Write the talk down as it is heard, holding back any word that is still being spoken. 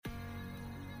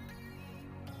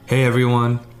Hey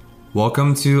everyone,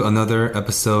 welcome to another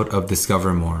episode of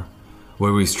Discover More,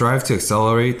 where we strive to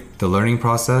accelerate the learning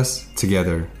process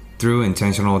together through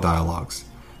intentional dialogues.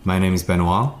 My name is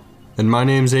Benoit. And my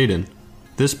name's Aiden.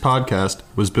 This podcast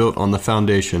was built on the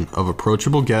foundation of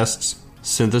approachable guests,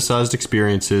 synthesized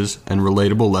experiences, and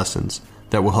relatable lessons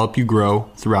that will help you grow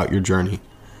throughout your journey.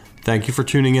 Thank you for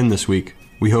tuning in this week.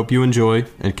 We hope you enjoy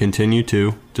and continue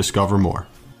to discover more.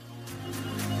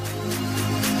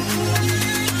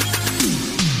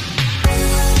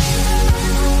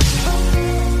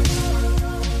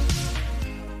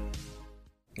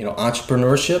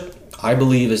 Entrepreneurship, I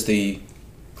believe, is the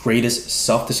greatest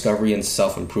self-discovery and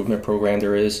self-improvement program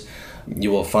there is. You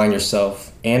will find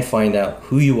yourself and find out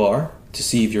who you are to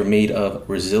see if you're made of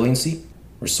resiliency,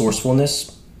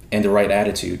 resourcefulness, and the right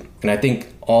attitude. And I think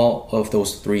all of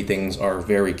those three things are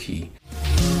very key.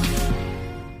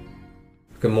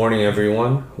 Good morning,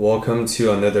 everyone. Welcome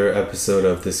to another episode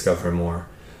of Discover More.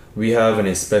 We have an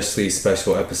especially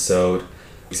special episode.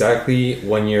 Exactly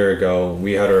 1 year ago,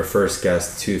 we had our first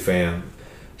guest, Tu Pham.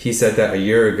 He said that a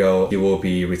year ago, he will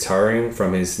be retiring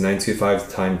from his 9-to-5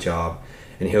 time job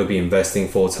and he'll be investing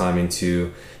full-time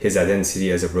into his identity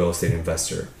as a real estate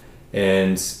investor.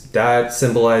 And that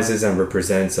symbolizes and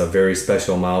represents a very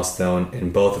special milestone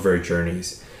in both of our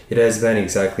journeys. It has been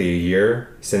exactly a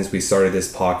year since we started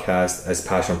this podcast as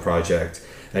Passion Project,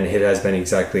 and it has been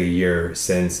exactly a year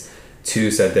since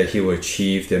Tu said that he would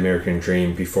achieve the American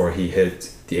dream before he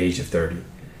hit the age of 30.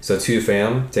 So Tu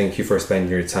Pham, thank you for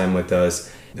spending your time with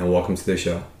us and welcome to the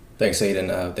show. Thanks,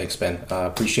 Aiden. Thanks, Ben.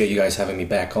 Appreciate you guys having me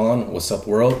back on. What's up,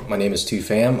 world? My name is Tu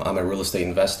Pham. I'm a real estate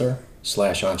investor /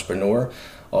 entrepreneur,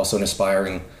 also an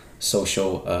aspiring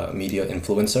social media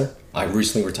influencer. I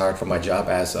recently retired from my job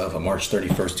as of March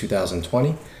 31st,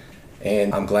 2020.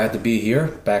 And I'm glad to be here,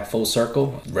 back full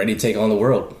circle, ready to take on the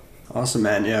world. Awesome,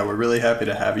 man. Yeah, we're really happy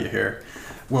to have you here.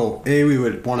 Well, we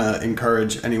would want to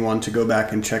encourage anyone to go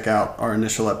back and check out our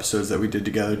initial episodes that we did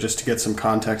together just to get some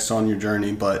context on your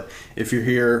journey. But if you're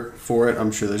here for it,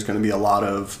 I'm sure there's going to be a lot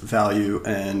of value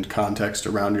and context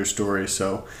around your story.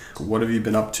 So what have you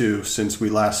been up to since we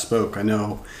last spoke? I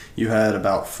know you had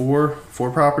about four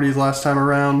properties last time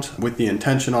around with the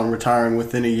intention on retiring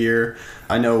within a year.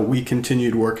 I know we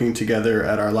continued working together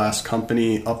at our last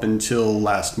company up until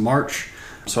last March.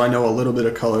 So I know a little bit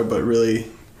of color, but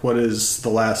really, what does the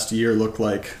last year look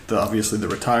like? Obviously, the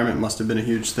retirement must have been a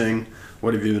huge thing.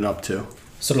 What have you been up to?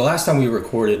 So the last time we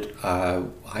recorded, I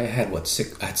had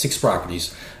six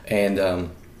properties,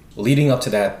 and leading up to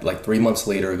that, like 3 months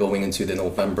later, going into the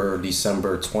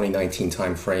November-December 2019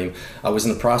 timeframe, I was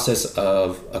in the process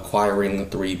of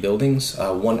acquiring 3 buildings.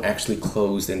 One actually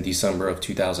closed in December of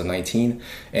 2019,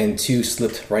 and 2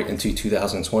 slipped right into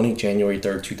 2020, January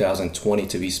 3rd, 2020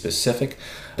 to be specific.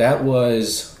 That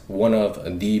was one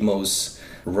of the most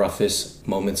roughest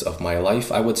moments of my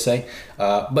life, I would say,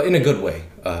 but in a good way.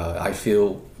 I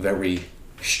feel very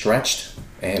stretched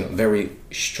and very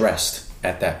stressed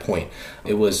at that point.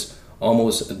 It was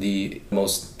almost the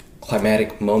most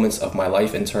climatic moments of my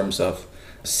life in terms of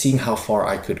seeing how far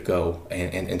I could go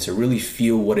and to really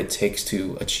feel what it takes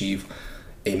to achieve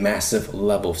a massive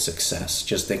level of success.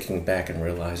 Just thinking back and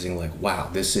realizing like, wow,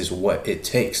 this is what it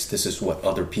takes. This is what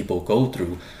other people go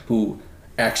through who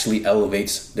actually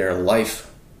elevates their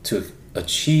life to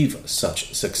achieve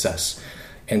such success.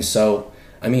 And so,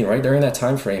 right there in that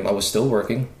time frame, I was still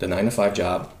working the 9-to-5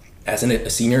 job as a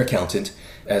senior accountant.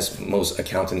 As most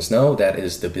accountants know, that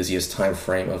is the busiest time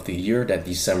frame of the year, that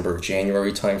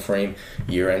December-January time frame.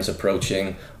 Year end's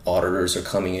approaching, auditors are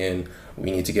coming in,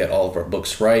 we need to get all of our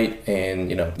books right,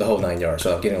 and the whole 9 yards,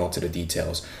 without getting all to the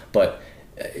details. But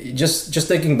just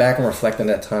thinking back and reflecting on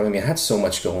that time, I had so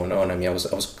much going on. I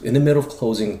was in the middle of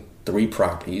closing 3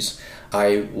 properties.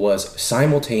 I was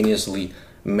simultaneously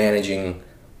managing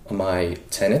my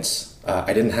tenants.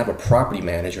 I didn't have a property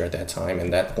manager at that time.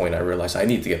 And at that point, I realized I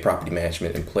needed to get property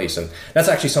management in place. And that's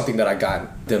actually something that I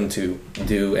got them to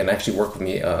do and actually work with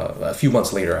me a few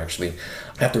months later, actually,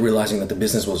 after realizing that the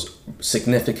business was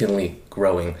significantly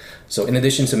growing. So in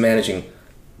addition to managing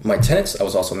my tenants, I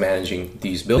was also managing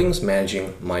these buildings,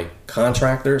 managing my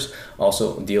contractors,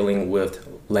 also dealing with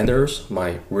lenders,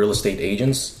 my real estate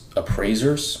agents,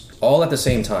 appraisers, all at the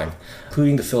same time,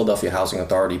 including the Philadelphia Housing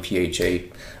Authority,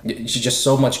 PHA. Just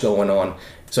so much going on.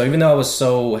 So even though I was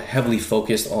so heavily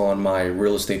focused on my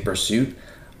real estate pursuit,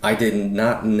 I did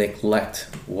not neglect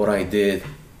what I did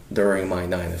during my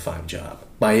 9-to-5 job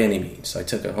by any means. I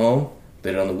took it home,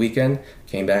 did it on the weekend,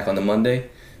 came back on the Monday,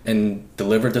 and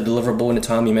delivered the deliverable in a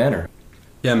timely manner.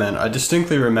 Yeah, man, I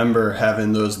distinctly remember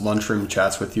having those lunchroom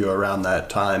chats with you around that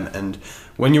time. And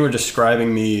when you were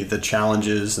describing me the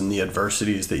challenges and the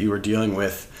adversities that you were dealing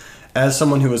with, as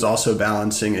someone who was also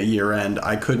balancing a year end,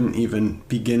 I couldn't even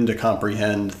begin to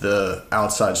comprehend the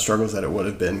outside struggles that it would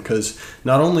have been. Because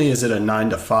not only is it a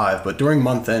 9 to 5, but during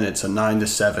month end, it's a 9 to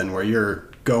 7 where you're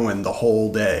going the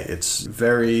whole day. It's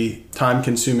very time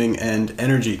consuming and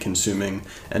energy consuming.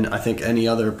 And I think any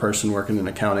other person working in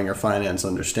accounting or finance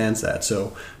understands that.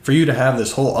 So for you to have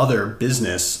this whole other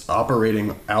business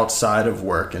operating outside of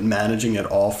work and managing it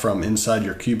all from inside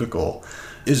your cubicle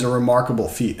is a remarkable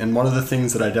feat. And one of the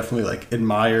things that I definitely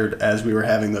admired as we were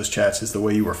having those chats is the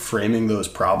way you were framing those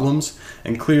problems.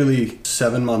 And clearly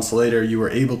 7 months later, you were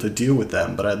able to deal with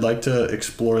them. But I'd like to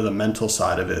explore the mental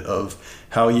side of it, of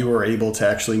how you were able to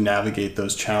actually navigate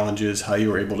those challenges, how you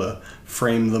were able to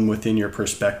frame them within your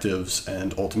perspectives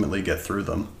and ultimately get through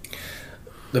them.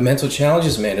 The mental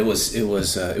challenges, man, it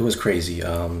was crazy.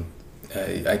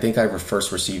 I think I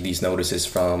first received these notices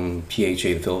from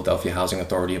PHA, the Philadelphia Housing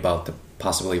Authority, about the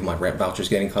possibility of my rent vouchers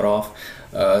getting cut off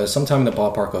sometime in the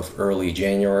ballpark of early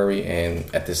January.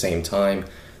 And at the same time,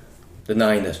 the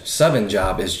 9 to 7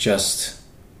 job is just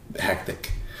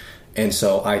hectic. And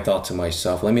so I thought to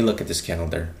myself, let me look at this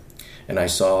calendar. And I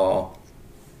saw,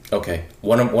 okay,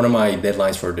 one of my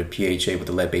deadlines for the PHA with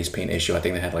the lead-based paint issue, I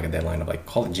think they had a deadline of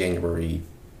call it January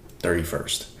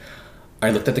 31st.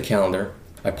 I looked at the calendar.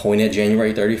 I pointed at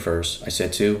January 31st. I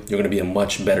said, you're going to be in a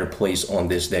much better place on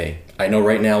this day. I know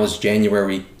right now it's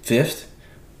January 5th,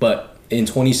 but in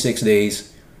 26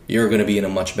 days, you're going to be in a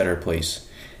much better place.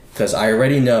 Because I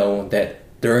already know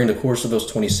that during the course of those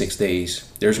 26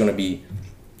 days, there's going to be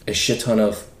a shit ton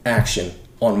of action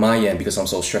on my end because I'm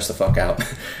so stressed the fuck out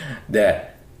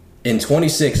that in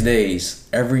 26 days,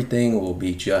 everything will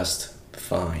be just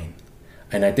fine.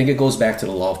 And I think it goes back to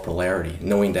the law of polarity,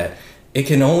 knowing that it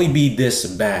can only be this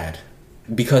bad.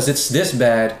 Because it's this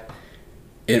bad,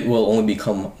 it will only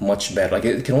become much better.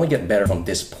 It can only get better from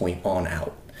this point on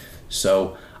out.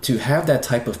 So to have that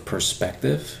type of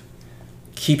perspective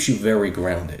keeps you very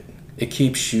grounded. It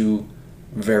keeps you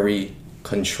very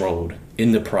controlled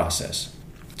in the process.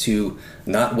 To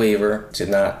not waver, to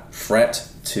not fret,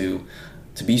 to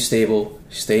be stable,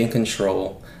 stay in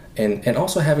control, and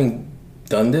also having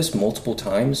done this multiple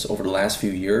times over the last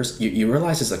few years, you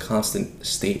realize it's a constant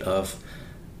state of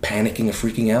panicking and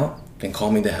freaking out, then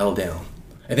calming the hell down.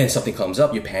 And then something comes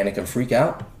up, you panic and freak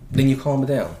out, then you calm it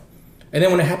down. And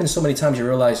then when it happens so many times, you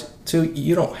realize, too,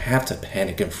 you don't have to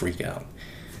panic and freak out.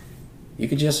 You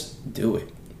could just do it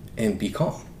and be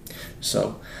calm.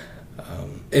 So,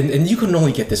 and you can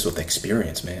only get this with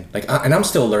experience, man. And I'm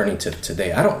still learning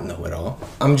today. I don't know it all.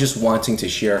 I'm just wanting to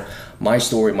share my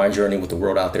story, my journey with the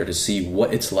world out there to see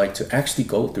what it's like to actually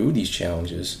go through these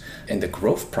challenges and the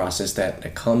growth process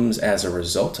that comes as a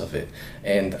result of it.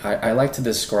 And I like to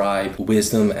describe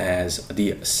wisdom as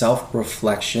the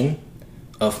self-reflection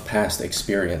of past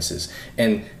experiences.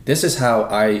 And this is how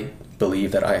I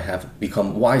believe that I have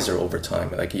become wiser over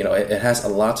time. It has a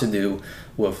lot to do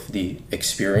with the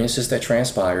experiences that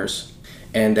transpires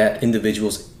and that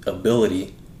individual's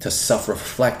ability to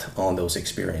self-reflect on those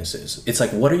experiences. It's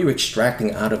what are you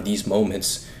extracting out of these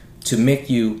moments to make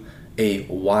you a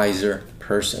wiser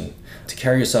person, to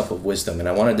carry yourself with wisdom? And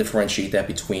I want to differentiate that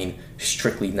between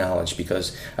strictly knowledge,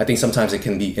 because I think sometimes it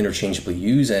can be interchangeably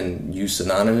used and used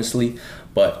synonymously,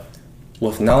 but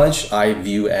with knowledge, I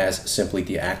view as simply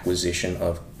the acquisition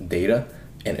of data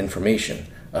and information.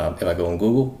 If I go on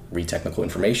Google, read technical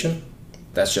information,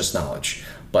 that's just knowledge.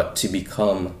 But to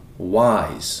become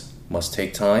wise must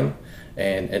take time,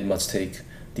 and it must take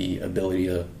the ability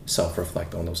to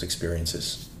self-reflect on those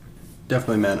experiences.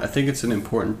 Definitely, man. I think it's an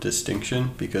important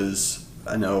distinction because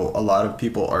I know a lot of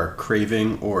people are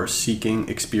craving or seeking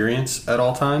experience at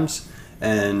all times.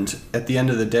 And at the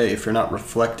end of the day, if you're not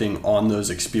reflecting on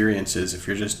those experiences, if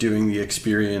you're just doing the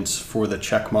experience for the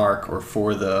check mark or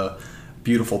for the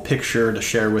beautiful picture to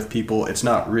share with people, it's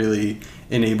not really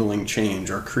enabling change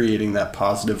or creating that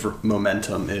positive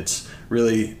momentum. It's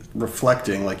really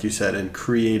reflecting, like you said, and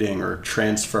creating or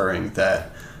transferring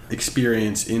that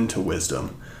experience into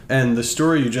wisdom. And the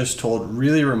story you just told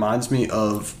really reminds me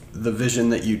of the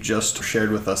vision that you just shared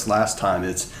with us last time.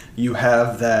 It's you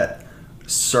have that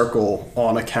circle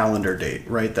on a calendar date,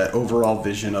 right? That overall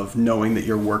vision of knowing that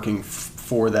you're working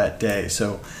for that day.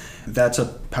 So that's a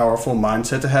powerful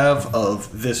mindset to have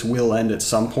of this will end at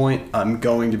some point. I'm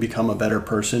going to become a better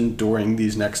person during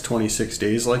these next 26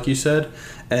 days, like you said.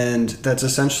 And that's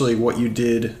essentially what you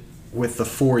did with the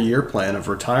 4-year plan of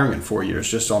retiring in 4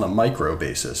 years, just on a micro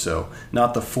basis. So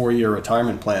not the 4-year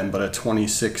retirement plan, but a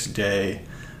 26-day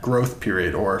growth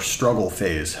period or struggle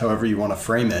phase, however you want to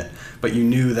frame it, but you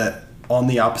knew that on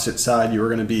the opposite side, you were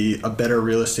going to be a better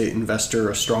real estate investor,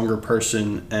 a stronger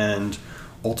person, and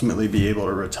ultimately be able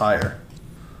to retire.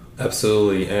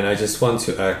 Absolutely. And I just want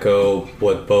to echo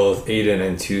what both Aiden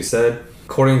and Tu said.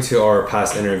 According to our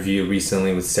past interview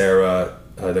recently with Sarah,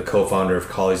 the co-founder of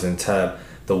Colleagues in Tech,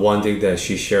 the one thing that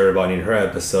she shared about in her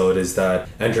episode is that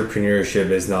entrepreneurship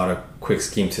is not a quick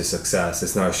scheme to success.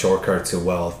 It's not a shortcut to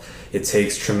wealth. It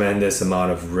takes tremendous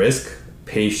amount of risk,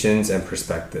 patience, and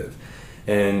perspective.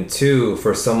 And two,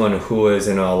 for someone who is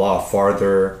in a lot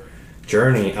farther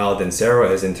journey out than Sarah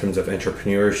is in terms of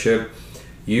entrepreneurship,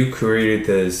 you created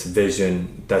this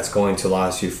vision that's going to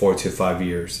last you 4 to 5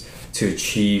 years to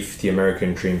achieve the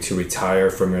American dream, to retire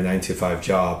from your 9-to-5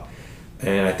 job.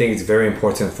 And I think it's very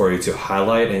important for you to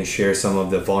highlight and share some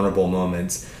of the vulnerable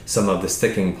moments, some of the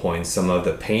sticking points, some of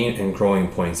the pain and growing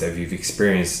points that you've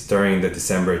experienced during the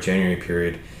December-January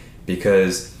period,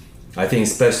 because I think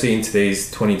especially in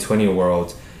today's 2020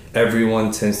 world,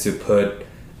 everyone tends to put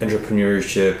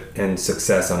entrepreneurship and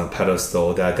success on a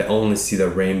pedestal, that they only see the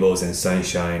rainbows and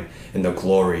sunshine and the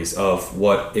glories of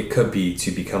what it could be to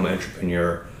become an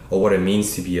entrepreneur or what it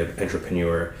means to be an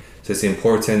entrepreneur. So it's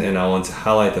important, and I want to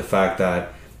highlight the fact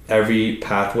that every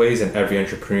pathways and every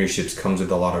entrepreneurship comes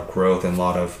with a lot of growth and a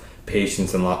lot of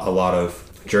patience and a lot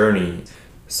of journey.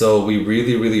 So we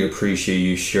really, really appreciate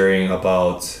you sharing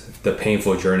about the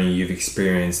painful journey you've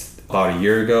experienced about a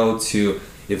year ago to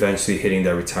eventually hitting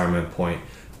that retirement point.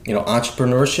 You know,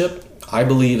 entrepreneurship, I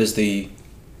believe, is the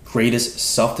greatest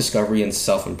self-discovery and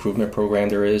self-improvement program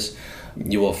there is.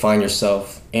 You will find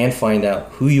yourself and find out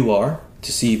who you are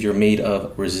to see if you're made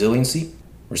of resiliency,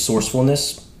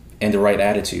 resourcefulness, and the right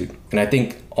attitude. And I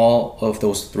think all of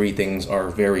those three things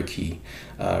are very key.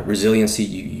 Resiliency,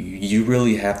 you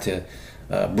really have to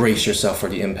brace yourself for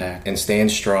the impact and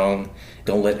stand strong.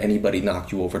 Don't let anybody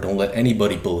knock you over. Don't let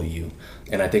anybody bully you.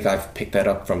 And I think I've picked that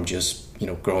up from just,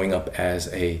 growing up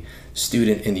as a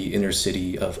student in the inner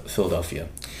city of Philadelphia.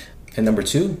 And number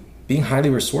two, being highly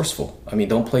resourceful.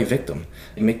 Don't play victim.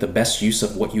 Make the best use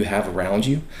of what you have around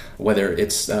you, whether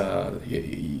it's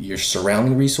your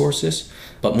surrounding resources,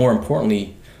 but more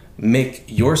importantly, make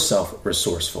yourself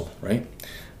resourceful, right?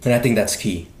 And I think that's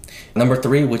key. Number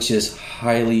three, which is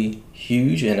highly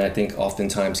huge and I think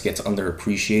oftentimes gets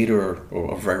underappreciated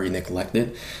or very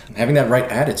neglected, having that right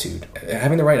attitude.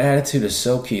 Having the right attitude is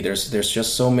so key. There's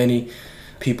just so many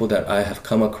people that I have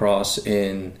come across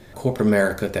in corporate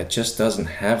America that just doesn't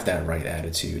have that right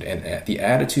attitude, and the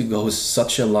attitude goes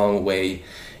such a long way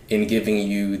in giving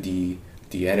you the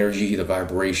energy, the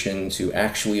vibration to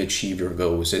actually achieve your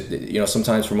goals.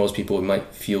 Sometimes for most people it might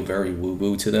feel very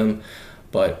woo-woo to them,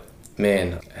 but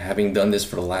man, having done this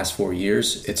for the last 4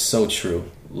 years, it's so true.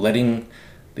 Letting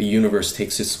the universe take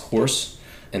its course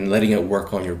and letting it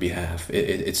work on your behalf,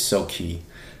 it's so key.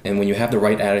 And when you have the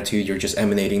right attitude, you're just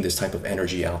emanating this type of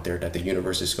energy out there that the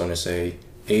universe is going to say,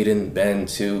 Aiden, Ben,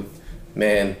 too,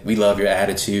 man, we love your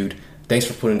attitude. Thanks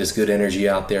for putting this good energy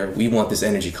out there. We want this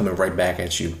energy coming right back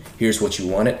at you. Here's what you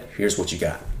wanted. Here's what you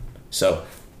got. So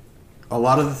a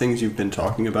lot of the things you've been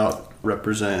talking about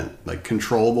represent like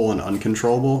controllable and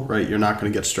uncontrollable, right? You're not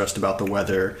going to get stressed about the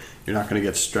weather. You're not going to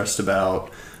get stressed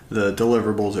about the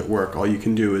deliverables at work. All you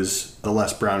can do is the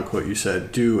Les Brown quote you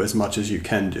said, do as much as you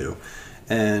can do.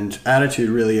 And attitude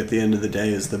really at the end of the day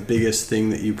is the biggest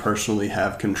thing that you personally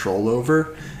have control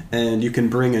over. And you can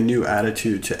bring a new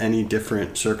attitude to any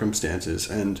different circumstances.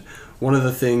 And one of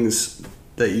the things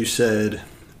that you said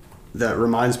that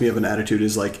reminds me of an attitude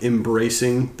is like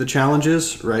embracing the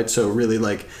challenges, right? So really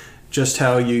like just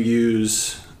how you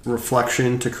use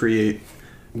reflection to create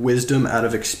wisdom out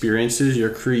of experiences, you're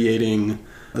creating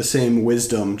the same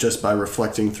wisdom just by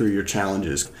reflecting through your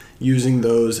challenges, using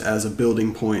those as a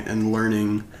building point and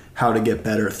learning how to get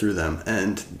better through them.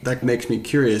 And that makes me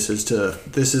curious as to,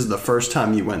 this is the first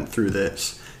time you went through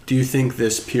this. Do you think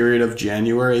this period of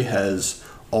January has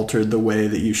altered the way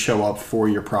that you show up for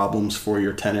your problems, for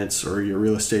your tenants, or your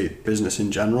real estate business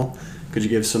in general? Could you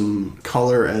give some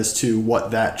color as to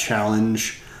what that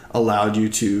challenge allowed you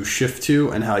to shift to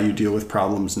and how you deal with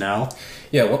problems now?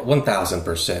 Yeah,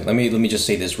 1,000%. Let me just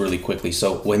say this really quickly.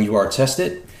 So when you are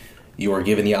tested, you are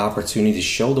given the opportunity to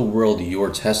show the world your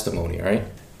testimony, right?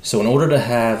 So in order to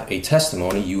have a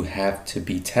testimony, you have to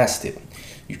be tested.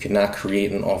 You cannot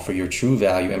create and offer your true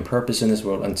value and purpose in this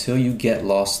world until you get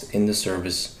lost in the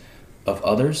service of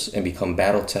others and become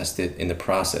battle tested in the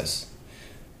process.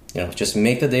 Just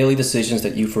make the daily decisions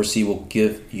that you foresee will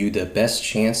give you the best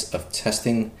chance of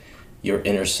testing your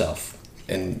inner self.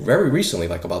 And very recently,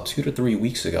 like about 2 to 3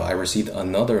 weeks ago, I received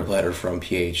another letter from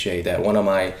PHA that one of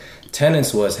my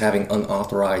tenants was having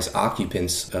unauthorized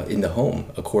occupants in the home,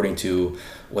 according to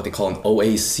what they call an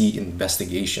OAC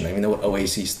investigation. I didn't know what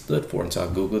OAC stood for until I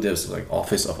Googled it. It was like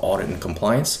Office of Audit and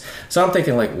Compliance. So I'm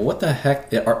thinking, like, what the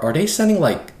heck? Are they sending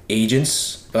like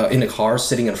agents in a car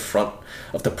sitting in front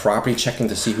of the property checking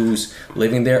to see who's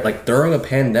living there, like during a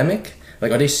pandemic?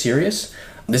 Like, are they serious?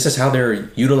 This is how they're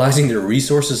utilizing their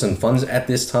resources and funds at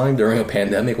this time during a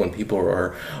pandemic when people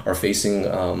are facing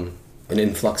an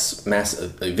influx mass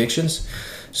evictions.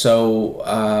 So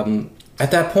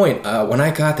at that point, when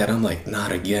I got that, I'm like,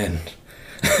 not again.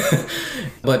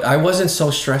 But I wasn't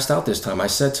so stressed out this time. I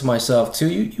said to myself, too,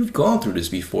 you've gone through this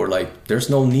before. Like, there's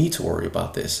no need to worry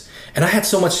about this. And I had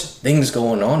so much things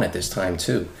going on at this time,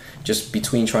 too. Just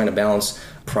between trying to balance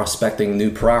prospecting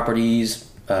new properties,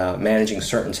 managing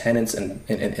certain tenants and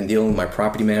dealing with my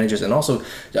property managers, and also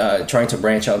trying to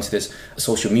branch out into this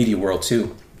social media world,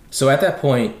 too. So at that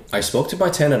point, I spoke to my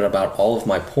tenant about all of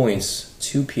my points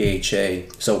to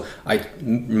PHA. So I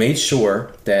made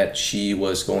sure that she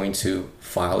was going to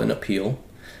file an appeal,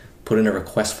 put in a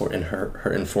request for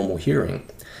her informal hearing.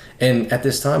 And at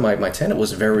this time, my tenant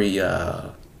was very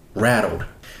rattled.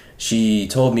 She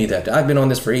told me that I've been on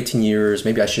this for 18 years.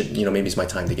 Maybe I should, maybe it's my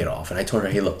time to get off. And I told her,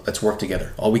 hey, look, let's work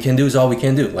together. All we can do is all we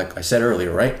can do, like I said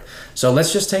earlier, right? So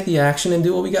let's just take the action and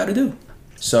do what we got to do.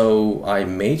 So I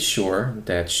made sure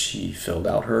that she filled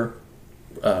out her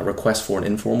request for an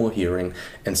informal hearing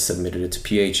and submitted it to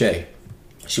PHA.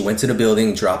 She went to the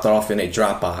building, dropped it off in a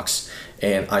Dropbox,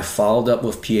 and I followed up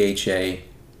with PHA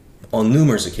on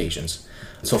numerous occasions.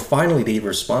 So finally they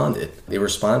responded. They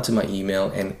responded to my email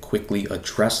and quickly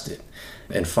addressed it.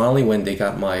 And finally, when they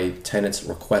got my tenant's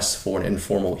request for an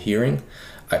informal hearing,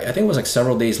 I think it was like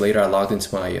several days later, I logged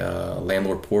into my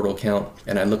landlord portal account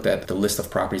and I looked at the list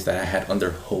of properties that I had under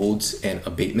holds and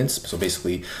abatements. So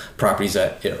basically properties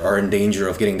that are in danger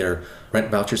of getting their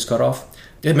rent vouchers cut off.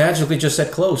 It magically just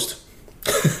said closed.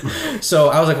 So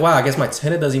I was like, wow, I guess my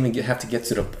tenant doesn't even have to get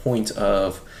to the point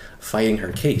of fighting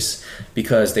her case,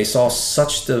 because they saw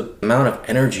such the amount of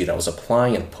energy that I was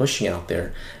applying and pushing out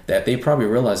there that they probably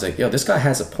realized, like, yo, this guy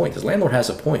has a point. This landlord has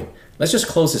a point. Let's just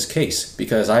close this case.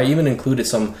 Because I even copied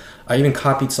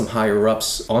some higher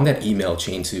ups on that email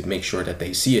chain to make sure that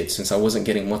they see it, since I wasn't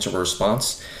getting much of a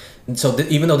response. And so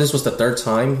even though this was the third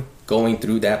time going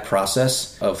through that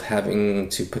process of having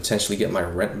to potentially get my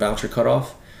rent voucher cut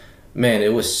off, man,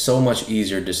 it was so much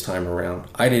easier this time around.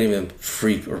 I didn't even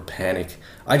freak or panic.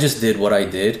 I just did what I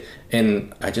did,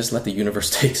 and I just let the universe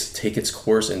take its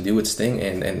course and do its thing,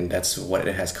 and that's what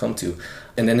it has come to.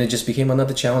 And then it just became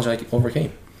another challenge I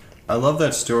overcame. I love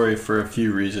that story for a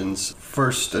few reasons.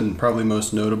 First, and probably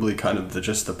most notably, kind of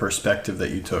just the perspective that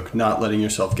you took, not letting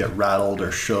yourself get rattled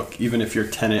or shook, even if your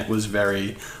tenant was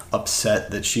very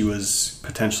upset that she was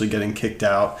potentially getting kicked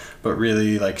out, but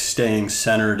really like staying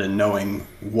centered and knowing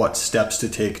what steps to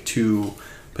take to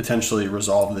potentially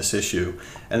resolve this issue.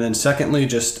 And then secondly,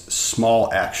 just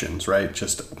small actions, right?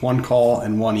 Just one call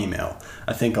and one email.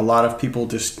 I think a lot of people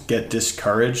just get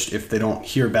discouraged if they don't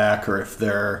hear back, or if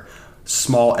their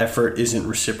small effort isn't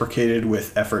reciprocated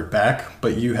with effort back.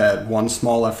 But you had one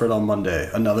small effort on Monday,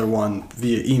 another one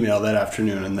via email that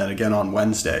afternoon, and then again on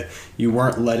Wednesday. You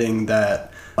weren't letting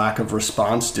that lack of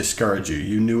response discourage you.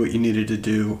 You knew what you needed to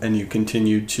do, and you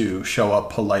continued to show up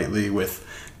politely with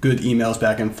good emails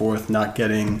back and forth, not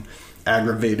getting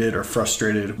aggravated or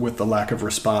frustrated with the lack of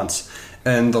response.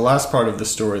 And the last part of the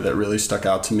story that really stuck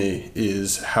out to me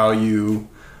is how you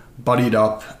buddied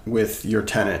up with your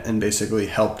tenant and basically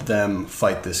helped them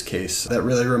fight this case. That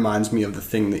really reminds me of the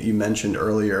thing that you mentioned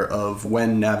earlier of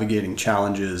when navigating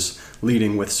challenges,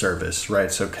 leading with service,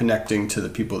 right? So connecting to the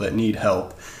people that need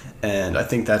help. And I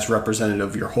think that's representative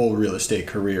of your whole real estate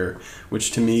career,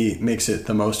 which to me makes it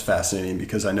the most fascinating,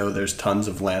 because I know there's tons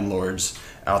of landlords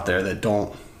out there that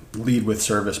don't lead with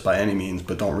service by any means,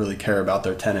 but don't really care about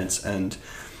their tenants. And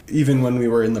even when we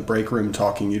were in the break room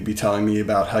talking, you'd be telling me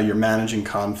about how you're managing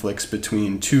conflicts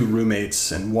between two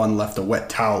roommates and one left a wet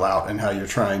towel out, and how you're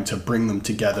trying to bring them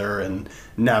together and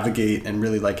navigate and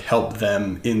really like help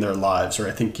them in their lives. Or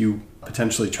I think you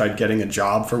potentially tried getting a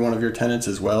job for one of your tenants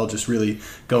as well, just really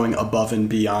going above and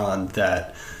beyond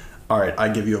that. All right, I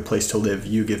give you a place to live,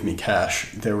 you give me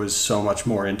cash. There was so much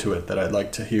more into it that I'd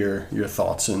like to hear your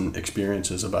thoughts and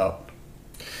experiences about.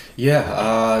 Yeah,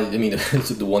 I mean,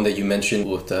 the one that you mentioned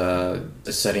with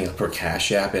setting up her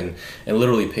Cash App and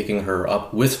literally picking her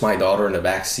up with my daughter in the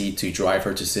back seat to drive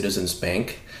her to Citizens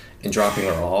Bank and dropping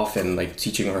her off, and like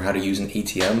teaching her how to use an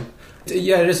ATM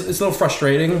Yeah, it's a little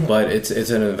frustrating, but it's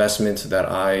an investment that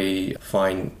I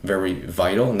find very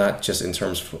vital, not just in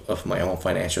terms of my own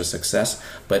financial success,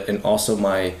 but in also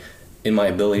my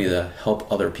ability to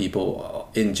help other people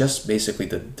in just basically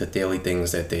the daily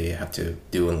things that they have to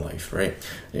do in life, right?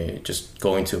 Just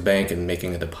going to a bank and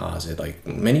making a deposit. Like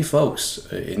many folks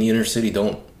in the inner city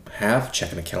don't have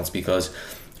checking accounts because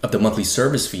of the monthly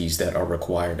service fees that are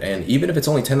required. And even if it's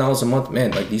only $10 a month, man,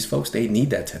 like these folks, they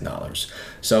need that $10.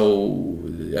 So,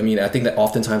 I mean, I think that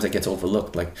oftentimes that gets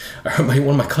overlooked. Like one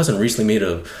of my cousin recently made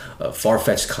a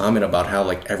far-fetched comment about how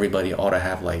like everybody ought to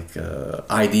have like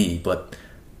ID, but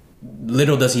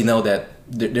little does he know that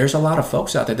there's a lot of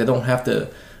folks out there that don't have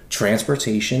the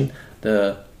transportation,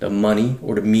 the money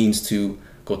or the means to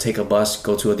go take a bus,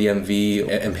 go to a DMV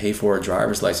and pay for a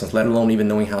driver's license, let alone even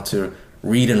knowing how to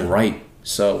read and write.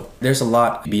 So there's a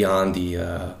lot beyond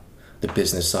the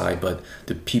business side, but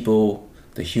the people,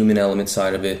 the human element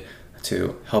side of it,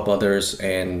 to help others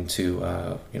and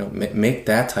to make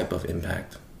that type of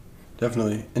impact.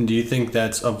 Definitely. And do you think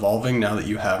that's evolving now that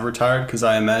you have retired? Because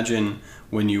I imagine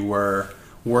when you were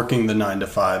working the 9 to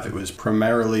 5, it was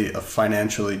primarily a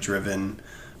financially driven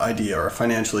idea or a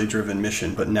financially driven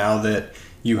mission. But now that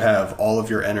you have all of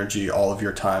your energy, all of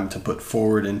your time to put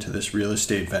forward into this real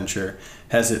estate venture,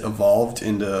 has it evolved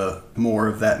into more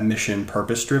of that mission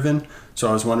purpose driven? So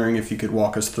I was wondering if you could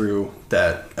walk us through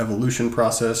that evolution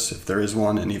process, if there is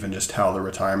one, and even just how the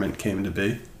retirement came to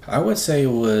be. I would say it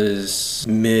was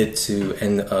mid to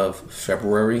end of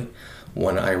February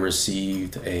when I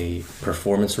received a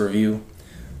performance review.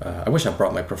 I wish I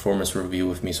brought my performance review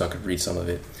with me so I could read some of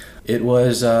it. It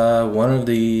was one of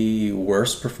the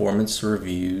worst performance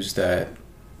reviews that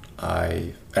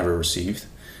I ever received.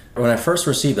 When I first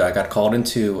received it, I got called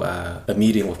into a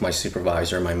meeting with my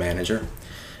supervisor, my manager,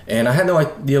 and I had no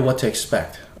idea what to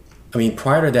expect. I mean,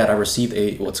 prior to that, I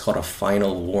received what's called a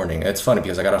final warning. It's funny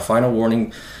because I got a final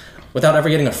warning without ever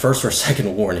getting a first or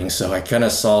second warning, so I kind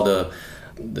of saw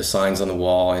the signs on the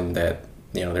wall and that,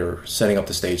 they were setting up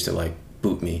the stage to like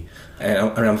boot me. And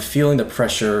I'm feeling the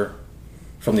pressure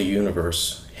from the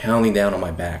universe hounding down on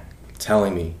my back,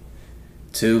 telling me,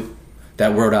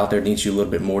 that world out there needs you a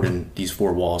little bit more than these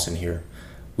 4 walls in here.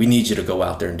 We need you to go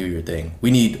out there and do your thing.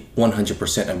 We need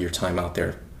 100% of your time out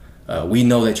there. We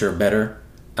know that you're better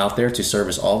out there to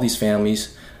service all these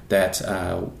families, that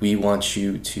we want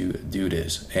you to do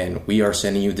this. And we are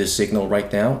sending you this signal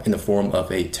right now in the form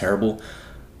of a terrible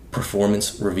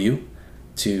performance review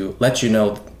to let you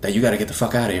know that you got to get the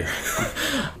fuck out of here.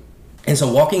 And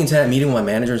so walking into that meeting with my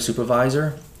manager and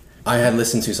supervisor, I had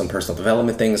listened to some personal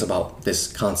development things about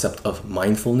this concept of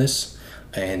mindfulness.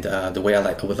 And the way I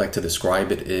would like to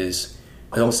describe it is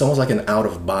it's almost like an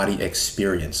out-of-body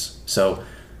experience. So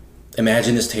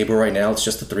imagine this table right now, it's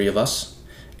just the 3 of us.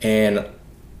 And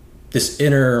this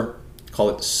inner, call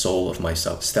it soul of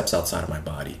myself, steps outside of my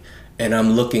body. And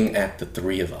I'm looking at the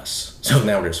 3 of us. So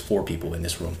now there's 4 people in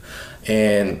this room.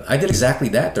 And I did exactly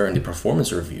that during the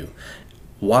performance review.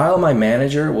 While my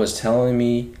manager was telling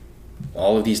me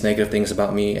all of these negative things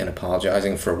about me and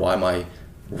apologizing for why my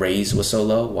raise was so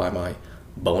low, why my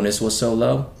bonus was so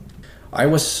low, I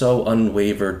was so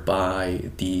unwavered by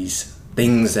these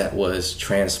things that was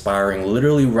transpiring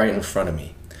literally right in front of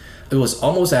me. It was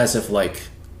almost as if like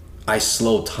I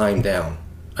slowed time down.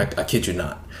 I kid you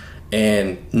not.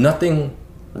 And nothing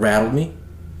rattled me.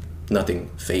 Nothing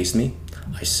fazed me.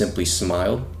 I simply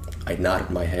smiled. I nodded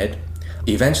my head.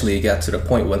 Eventually it got to the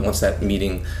point when once that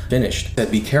meeting finished,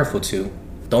 that be careful too.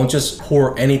 Don't just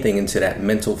pour anything into that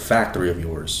mental factory of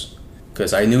yours.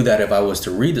 Because I knew that if I was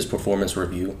to read this performance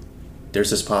review, there's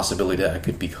this possibility that I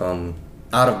could become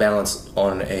out of balance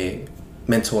on a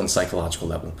mental and psychological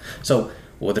level. So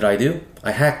what did I do?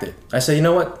 I hacked it. I said, you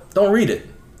know what? Don't read it.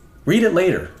 Read it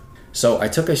later. So I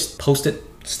took a Post-it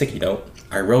sticky note.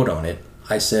 I wrote on it.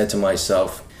 I said to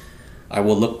myself, I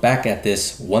will look back at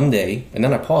this one day, and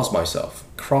then I paused myself,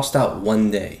 crossed out one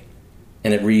day.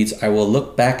 And it reads, I will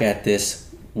look back at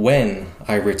this when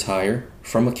I retire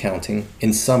from accounting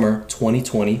in summer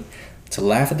 2020 to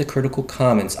laugh at the critical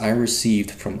comments I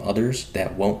received from others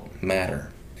that won't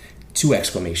matter. 2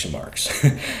 exclamation marks.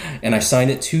 And I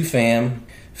signed it to FAM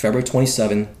February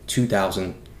 27,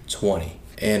 2020.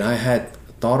 And I had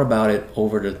thought about it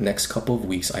over the next couple of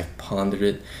weeks. I pondered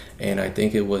it, and I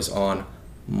think it was on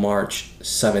March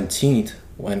 17th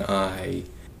when I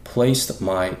placed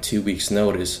my 2 weeks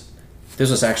notice. This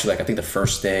was actually I think the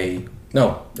first day,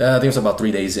 I think it was about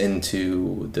 3 days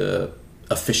into the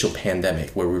official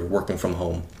pandemic where we were working from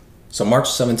home. So March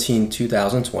 17,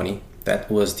 2020, that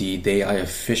was the day I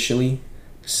officially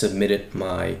submitted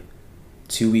my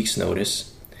 2 weeks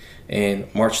notice.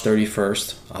 And March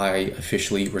 31st, I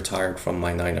officially retired from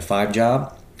my 9 to 5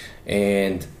 job.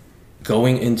 And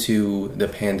going into the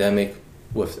pandemic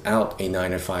without a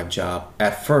 9 to 5 job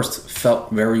at first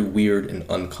felt very weird and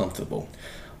uncomfortable.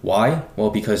 Why? Well,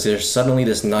 because there's suddenly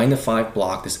this 9 to 5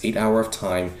 block, this 8 hour of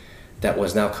time that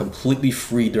was now completely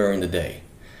free during the day.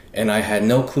 And I had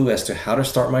no clue as to how to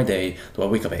start my day. Do I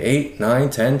wake up at 8, 9,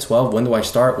 10, 12? When do I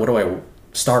start? What do I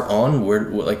start on? Where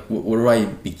do I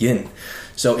begin?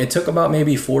 So it took about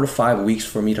maybe 4 to 5 weeks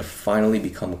for me to finally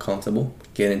become comfortable,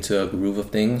 get into a groove of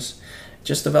things,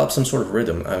 just develop some sort of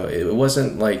rhythm. It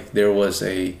wasn't like it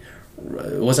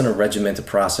wasn't a regimented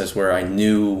process where I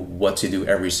knew what to do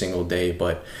every single day,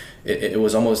 but it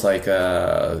was almost like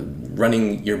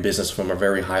running your business from a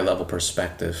very high level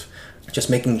perspective. Just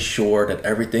making sure that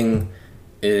everything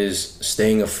is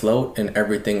staying afloat and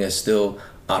everything is still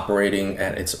operating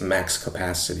at its max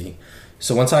capacity.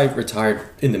 So once I retired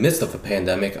in the midst of the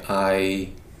pandemic, I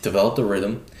developed a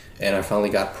rhythm and I finally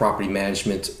got property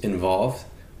management involved,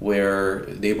 where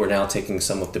they were now taking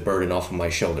some of the burden off of my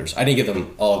shoulders. I didn't give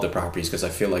them all of the properties because I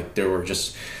feel like there were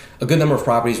just a good number of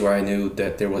properties where I knew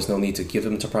that there was no need to give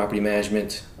them to property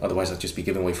management. Otherwise, I'd just be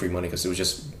giving away free money because it was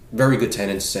just very good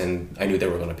tenants and I knew they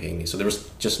were going to pay me. So there was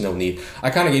just no need.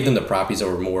 I kind of gave them the properties that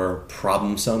were more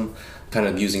problemsome, kind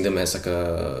of using them as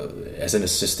as an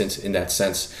assistant in that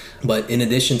sense. But in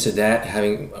addition to that,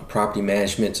 having property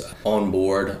management on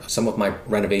board, some of my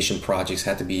renovation projects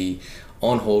had to be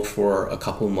on hold for a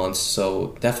couple months,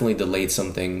 so definitely delayed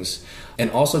some things. And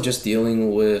also just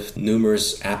dealing with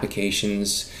numerous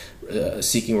applications,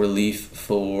 seeking relief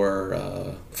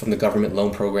from the government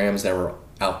loan programs that were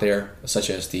out there,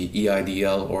 such as the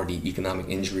EIDL or the Economic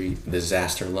Injury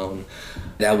Disaster Loan.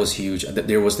 That was huge.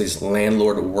 There was this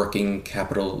landlord working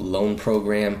capital loan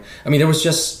program. I mean, there was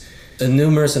just a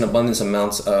numerous and abundance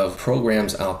amounts of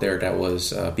programs out there that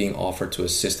was being offered to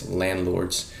assist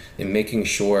landlords in making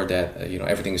sure that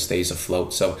everything stays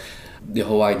afloat. So the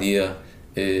whole idea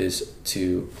is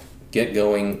to get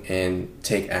going and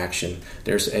take action.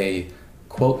 There's a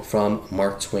quote from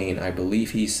Mark Twain. I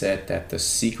believe he said that the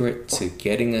secret to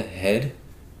getting ahead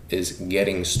is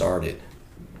getting started.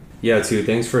 Yeah, too.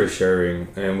 Thanks for sharing.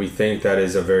 And we think that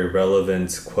is a very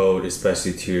relevant quote,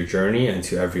 especially to your journey and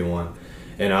to everyone.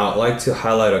 And I'd like to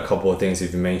highlight a couple of things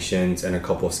that you mentioned and a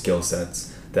couple of skill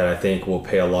sets that I think will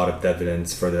pay a lot of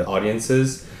dividends for the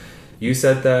audiences. You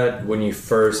said that when you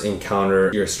first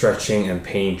encounter your stretching and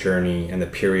pain journey in the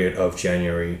period of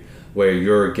January, where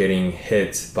you're getting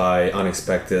hit by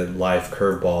unexpected life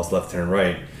curveballs left and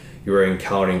right, you were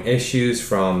encountering issues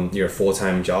from your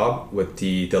full-time job with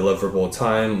the deliverable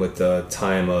time, with the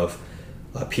time of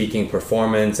peaking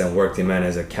performance and work demand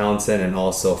as accountant, and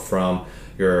also from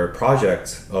your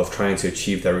project of trying to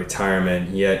achieve that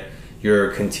retirement, yet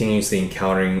you're continuously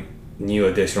encountering new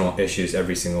additional issues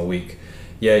every single week.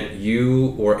 Yet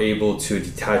you were able to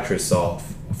detach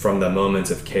yourself from the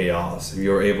moments of chaos. You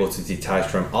were able to detach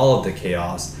from all of the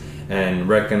chaos and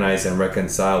recognize and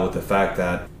reconcile with the fact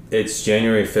that it's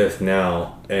January 5th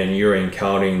now and you're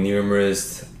encountering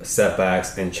numerous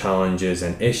setbacks and challenges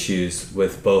and issues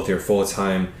with both your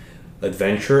full-time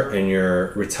adventure and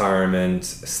your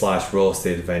retirement / real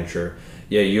estate adventure.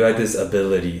 Yet you had this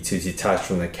ability to detach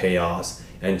from the chaos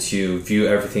and to view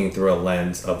everything through a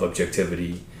lens of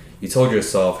objectivity. You told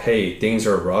yourself, hey, things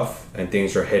are rough and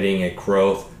things are hitting a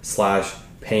growth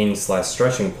 / pain /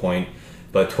 stretching point,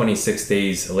 but 26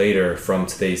 days later from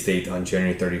today's date on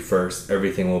January 31st,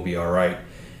 everything will be all right.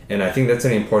 And I think that's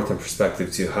an important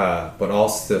perspective to have, but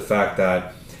also the fact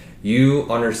that you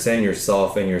understand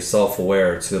yourself and you're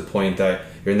self-aware to the point that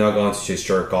you're not going to just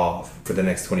jerk off for the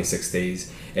next 26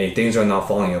 days and things are not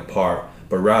falling apart,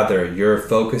 but rather you're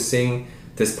focusing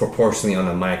disproportionately on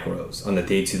the micros, on the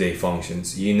day-to-day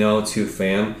functions. You know, to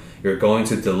fam, you're going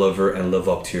to deliver and live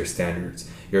up to your standards.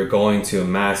 You're going to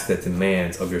match the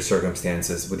demands of your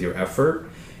circumstances with your effort.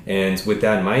 And with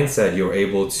that mindset, you're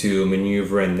able to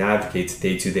maneuver and navigate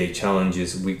day-to-day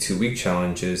challenges, week-to-week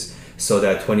challenges, so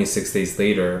that 26 days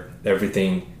later,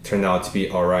 everything turned out to be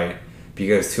all right.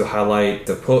 Because to highlight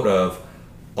the quote of,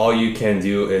 all you can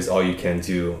do is all you can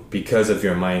do, because of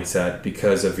your mindset,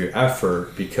 because of your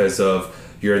effort, because of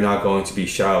you're not going to be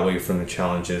shy away from the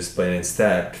challenges, but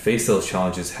instead face those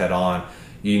challenges head on.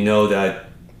 You know that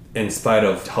in spite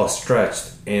of how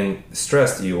stretched and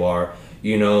stressed you are,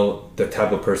 you know the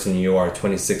type of person you are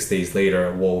 26 days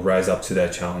later will rise up to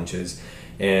that challenges.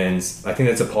 And I think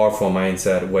that's a powerful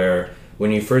mindset where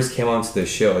when you first came onto the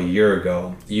show a year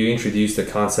ago, you introduced the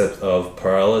concept of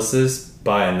paralysis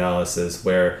by analysis,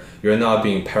 where you're not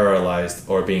being paralyzed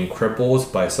or being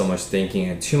crippled by so much thinking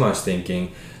and too much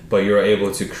thinking, but you're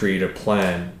able to create a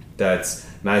plan that's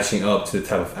matching up to the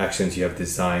type of actions you have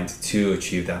designed to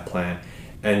achieve that plan.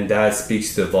 And that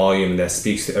speaks to the volume, that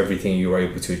speaks to everything you were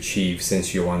able to achieve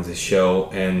since you were on the show,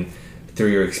 and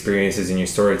through your experiences and your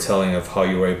storytelling of how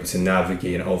you were able to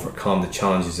navigate and overcome the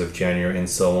challenges of January and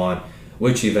so on,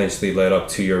 which eventually led up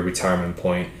to your retirement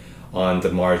point on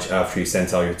the March after you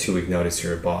sent out your 2-week notice to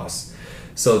your boss.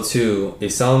 So too, it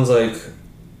sounds like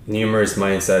numerous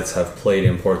mindsets have played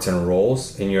important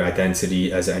roles in your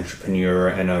identity as an entrepreneur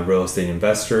and a real estate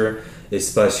investor,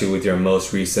 especially with your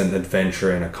most recent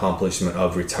adventure and accomplishment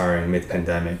of retiring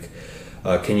mid-pandemic.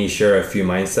 Can you share a few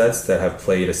mindsets that have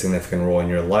played a significant role in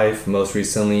your life, most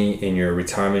recently in your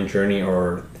retirement journey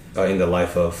or in the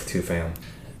life of 2Fam?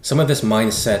 Some of this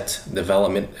mindset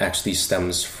development actually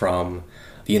stems from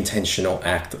the intentional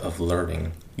act of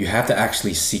learning. You have to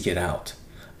actually seek it out.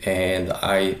 And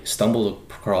I stumbled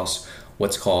across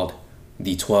what's called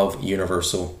the 12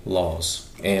 Universal Laws.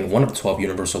 And one of the 12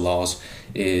 Universal Laws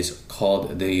is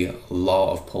called the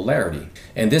Law of Polarity.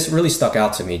 And this really stuck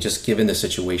out to me just given the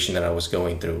situation that I was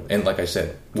going through. And like I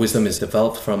said, wisdom is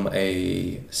developed from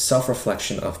a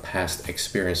self-reflection of past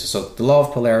experiences. So the Law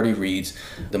of Polarity reads,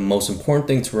 the most important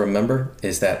thing to remember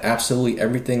is that absolutely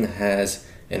everything has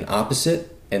an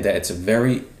opposite, and that it's a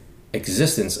very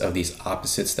existence of these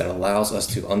opposites that allows us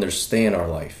to understand our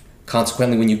life.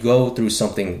 Consequently, when you go through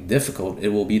something difficult, it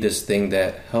will be this thing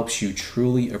that helps you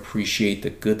truly appreciate the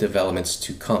good developments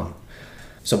to come.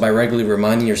 So by regularly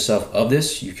reminding yourself of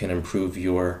this, you can improve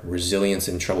your resilience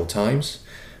in troubled times.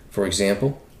 For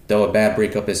example, though a bad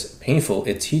breakup is painful,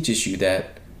 it teaches you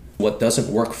that what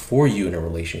doesn't work for you in a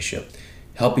relationship,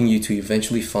 helping you to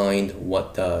eventually find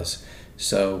what does.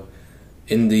 So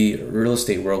in the real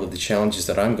estate world, with the challenges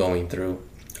that I'm going through,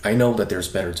 I know that there's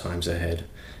better times ahead.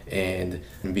 And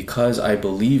because I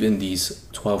believe in these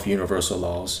 12 universal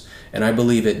laws, and I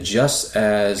believe it just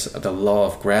as the law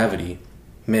of gravity,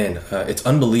 man, it's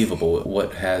unbelievable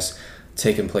what has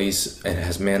taken place and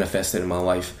has manifested in my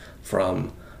life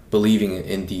from believing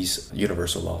in these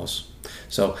universal laws.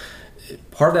 So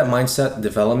part of that mindset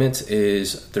development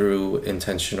is through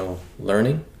intentional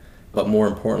learning. But more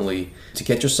importantly, to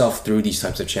get yourself through these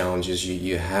types of challenges,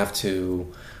 you have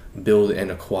to build and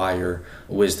acquire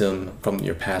wisdom from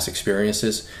your past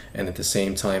experiences, and at the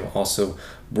same time also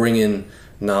bring in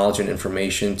knowledge and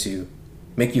information to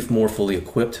make you more fully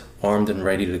equipped, armed and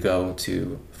ready to go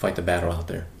to fight the battle out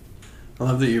there. I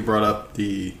love that you brought up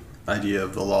the idea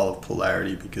of the law of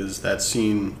polarity, because that's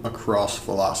seen across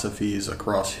philosophies,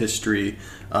 across history,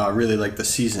 really like the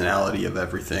seasonality of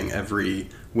everything. Every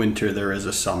winter there is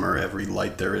a summer, every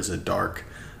light there is a dark.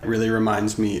 It really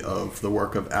reminds me of the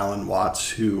work of Alan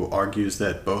Watts, who argues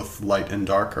that both light and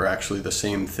dark are actually the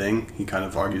same thing. He kind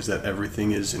of argues that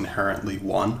everything is inherently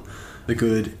one. The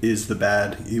good is the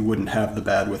bad. You wouldn't have the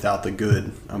bad without the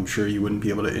good. I'm sure you wouldn't be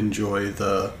able to enjoy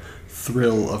the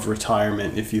thrill of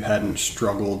retirement if you hadn't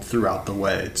struggled throughout the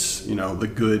way. It's,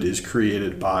 the good is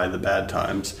created by the bad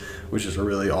times, which is a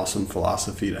really awesome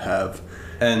philosophy to have.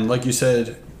 And like you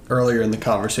said earlier in the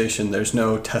conversation, there's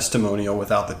no testimonial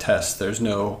without the test. There's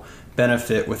no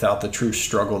benefit without the true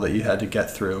struggle that you had to get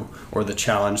through or the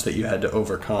challenge that you had to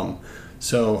overcome.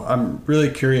 So I'm really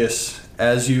curious,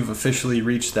 as you've officially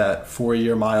reached that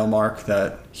 4-year mile mark,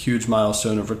 that huge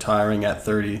milestone of retiring at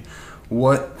 30,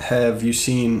 what have you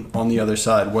seen on the other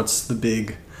side? What's the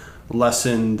big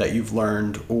lesson that you've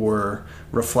learned or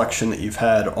reflection that you've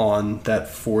had on that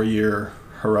 4-year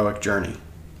heroic journey?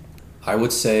 I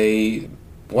would say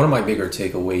one of my bigger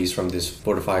takeaways from this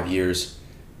 4 to 5 years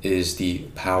is the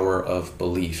power of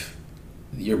belief.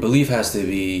 Your belief has to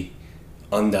be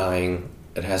undying.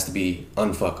 It has to be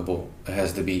unfuckable. It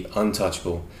has to be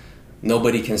untouchable.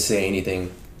 Nobody can say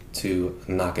anything to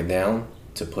knock it down,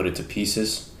 to put it to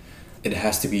pieces. It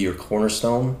has to be your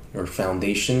cornerstone, your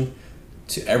foundation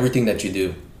to everything that you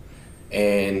do.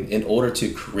 And in order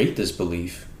to create this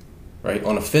belief, right,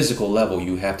 on a physical level,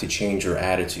 you have to change your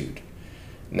attitude.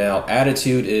 Now,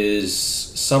 attitude is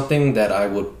something that I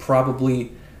would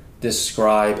probably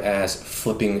describe as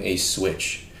flipping a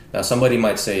switch. Now, somebody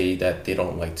might say that they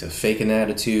don't like to fake an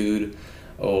attitude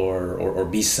or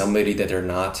be somebody that they're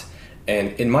not.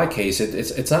 And in my case,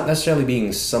 it's not necessarily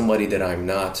being somebody that I'm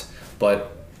not,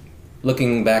 but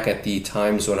looking back at the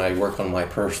times when I worked on my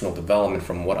personal development,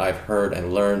 from what I've heard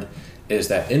and learned, is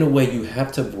that in a way you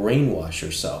have to brainwash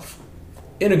yourself.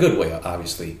 In a good way,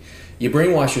 obviously. You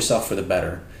brainwash yourself for the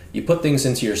better. You put things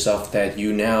into yourself that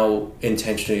you now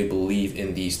intentionally believe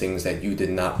in, these things that you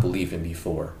did not believe in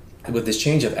before. With this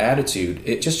change of attitude,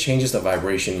 it just changes the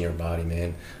vibration in your body,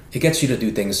 man. It gets you to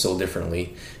do things so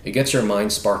differently. It gets your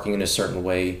mind sparking in a certain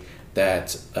way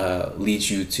that leads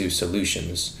you to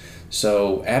solutions.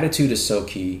 So attitude is so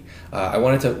key. I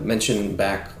wanted to mention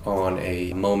back on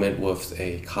a moment with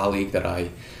a colleague that I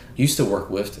used to work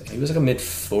with. He was like a mid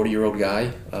 40-year-old guy,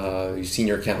 he's a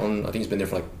senior accountant. I think he's been there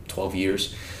for like 12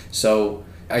 years. So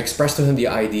I expressed to him the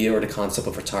idea or the concept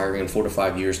of retiring in 4 to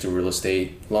 5 years through real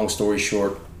estate. Long story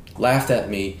short, laughed at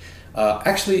me.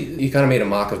 Actually, he kind of made a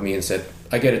mock of me and said,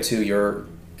 I get it too,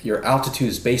 your altitude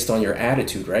is based on your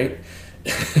attitude, right?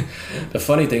 The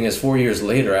funny thing is 4 years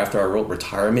later, after I wrote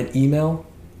retirement email,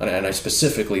 and I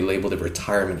specifically labeled it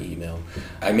retirement email,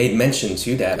 I made mention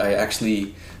to that. I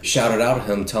actually shouted out at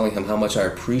him, telling him how much I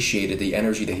appreciated the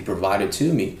energy that he provided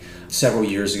to me several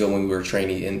years ago when we were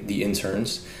training in the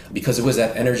interns, because it was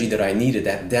that energy that I needed,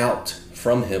 that doubt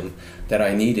from him that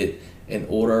I needed in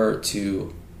order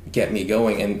to get me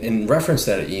going. And in reference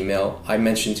to that email, I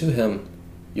mentioned to him,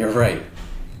 you're right.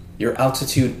 Your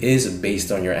altitude is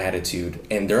based on your attitude.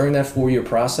 And during that 4-year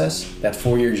process, that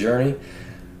 4-year journey,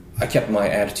 I kept my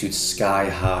attitude sky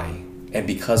high. And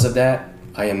because of that,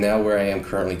 I am now where I am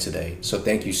currently today. So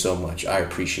thank you so much. I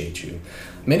appreciate you.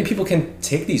 Many people can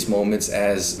take these moments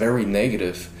as very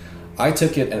negative. I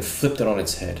took it and flipped it on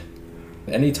its head.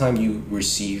 Anytime you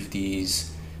receive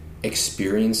these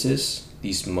experiences,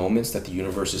 these moments that the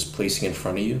universe is placing in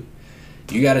front of you,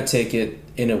 you got to take it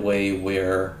in a way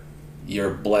where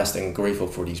you're blessed and grateful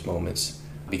for these moments,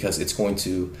 because it's going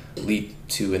to lead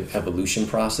to an evolution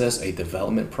process, a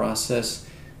development process,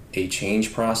 a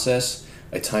change process,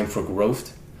 a time for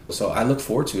growth. So I look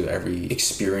forward to every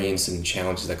experience and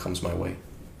challenges that comes my way.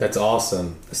 That's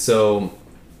awesome. So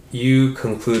you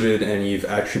concluded and you've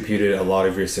attributed a lot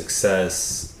of your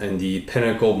success and the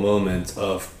pinnacle moment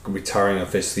of retiring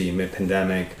officially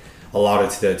mid-pandemic, a lot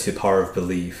of to power of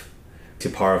belief, to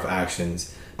power of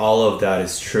actions. All of that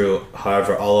is true.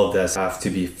 However, all of that have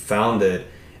to be founded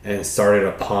and started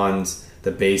upon the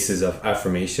basis of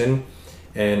affirmation.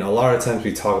 And a lot of times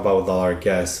we talk about with all our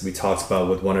guests, we talked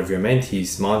about with one of your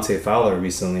mentees, Monte Fowler,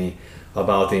 recently,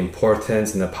 about the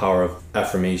importance and the power of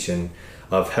affirmation,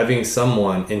 of having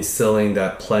someone instilling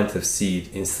that plant of seed,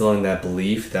 instilling that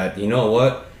belief that, you know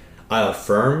what, I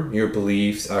affirm your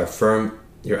beliefs, I affirm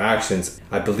your actions,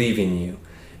 I believe in you.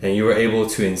 And you were able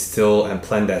to instill and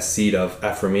plant that seed of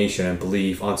affirmation and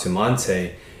belief onto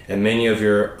Monte and many of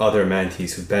your other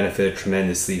mentees who benefited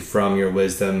tremendously from your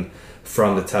wisdom,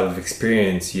 from the type of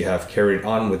experience you have carried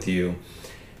on with you.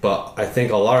 But I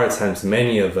think a lot of times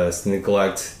many of us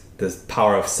neglect the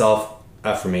power of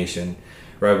self-affirmation,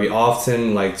 right? We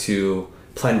often like to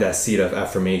plant that seed of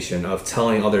affirmation, of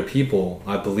telling other people,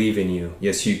 I believe in you,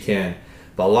 yes you can.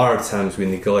 But a lot of times we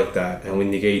neglect that and we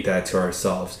negate that to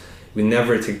ourselves. We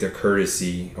never take the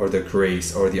courtesy or the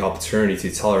grace or the opportunity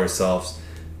to tell ourselves,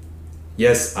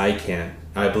 yes, I can.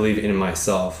 I believe in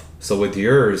myself. So with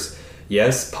yours,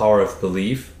 yes, power of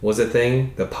belief was a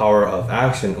thing. The power of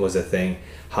action was a thing.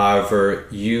 However,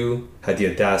 you had the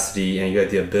audacity and you had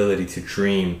the ability to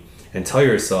dream and tell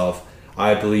yourself,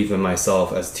 I believe in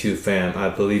myself as Tu Pham. I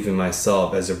believe in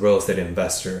myself as a real estate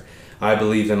investor. I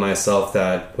believe in myself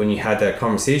that when you had that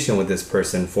conversation with this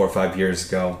person 4 or 5 years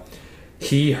ago,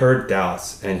 he heard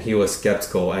doubts and he was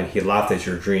skeptical and he laughed at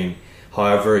your dream.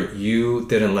 However, you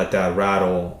didn't let that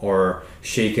rattle or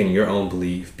shake in your own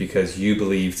belief because you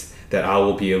believed that I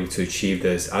will be able to achieve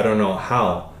this. I don't know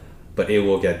how, but it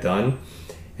will get done.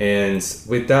 And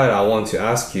with that, I want to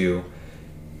ask you,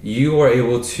 you were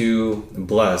able to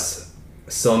bless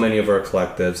so many of our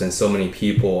collectives and so many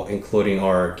people, including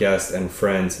our guest and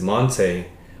friend Monte,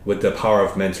 with the power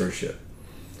of mentorship.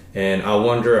 And I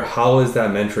wonder how is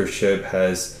that mentorship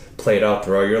has played out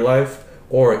throughout your life,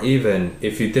 or even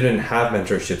if you didn't have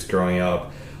mentorships growing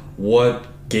up, what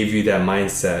gave you that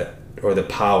mindset or the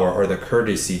power or the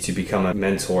courtesy to become a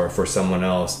mentor for someone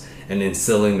else and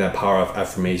instilling that power of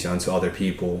affirmation onto other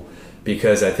people?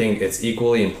 Because I think it's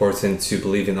equally important to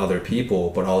believe in other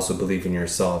people, but also believe in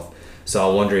yourself. So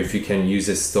I wonder if you can use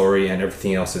this story and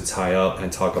everything else to tie up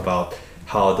and talk about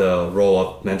how the role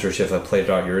of mentorship has played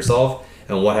out yourself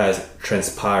and what has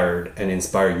transpired and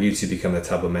inspired you to become the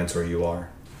type of mentor you are.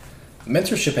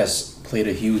 Mentorship has played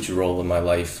a huge role in my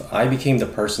life. I became the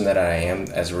person that I am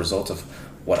as a result of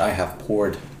what I have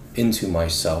poured into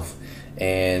myself.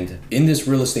 And in this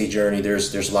real estate journey,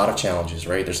 there's a lot of challenges,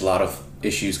 right? There's a lot of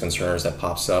issues, concerns that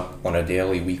pops up on a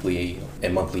daily, weekly,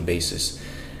 and monthly basis.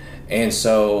 And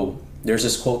so there's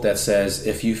this quote that says,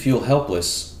 if you feel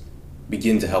helpless,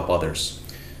 begin to help others.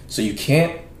 So you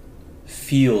can't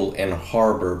feel and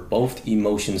harbor both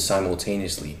emotions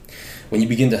simultaneously. When you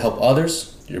begin to help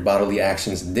others, your bodily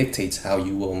actions dictates how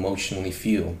you will emotionally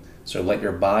feel. So let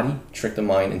your body trick the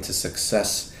mind into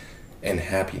success and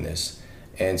happiness.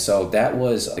 And so that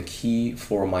was a key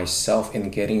for myself in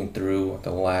getting through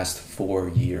the last 4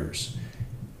 years.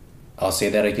 I'll say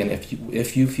that again.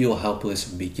 If you feel helpless,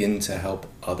 begin to help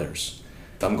others.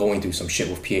 If I'm going through some shit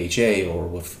with PHA or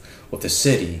with the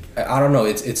city, I don't know.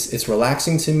 It's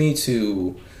relaxing to me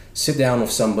to sit down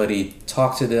with somebody,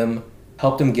 talk to them,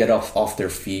 help them get off their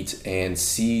feet, and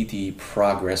see the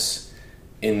progress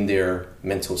in their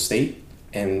mental state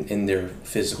and in their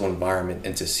physical environment.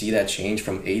 And to see that change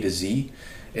from A to Z,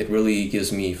 it really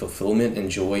gives me fulfillment and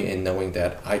joy in knowing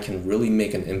that I can really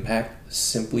make an impact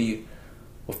simply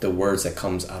with the words that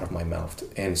comes out of my mouth.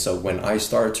 And so when I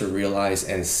started to realize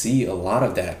and see a lot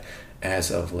of that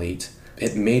as of late,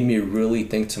 it made me really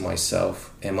think to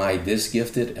myself, am I this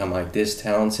gifted? Am I this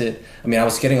talented? I mean, I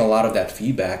was getting a lot of that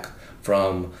feedback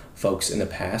from folks in the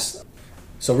past.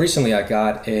 So recently I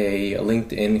got a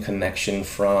LinkedIn connection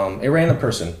from a random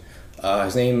person.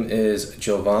 His name is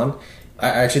Jovan. I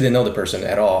actually didn't know the person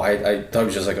at all. I thought he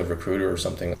was just like a recruiter or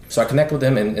something. So I connect with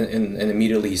him and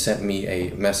immediately he sent me a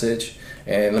message.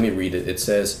 And let me read it. It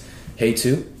says, "Hey,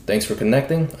 Tu, thanks for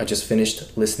connecting. I just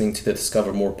finished listening to the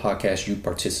Discover More podcast you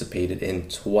participated in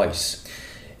twice.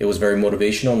 It was very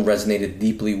motivational and resonated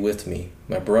deeply with me.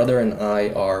 My brother and I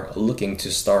are looking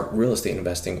to start real estate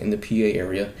investing in the PA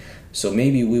area, so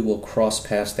maybe we will cross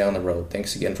paths down the road.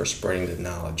 Thanks again for spreading the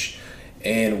knowledge."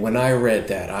 And when I read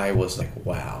that, I was like,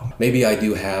 wow, maybe I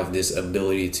do have this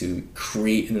ability to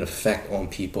create an effect on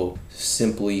people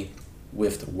simply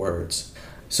with words.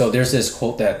 So there's this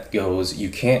quote that goes, "You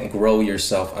can't grow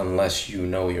yourself unless you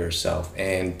know yourself."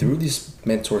 And through this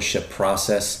mentorship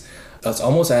process, it's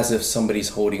almost as if somebody's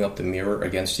holding up the mirror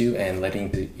against you and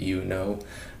letting you know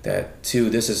that, Tu,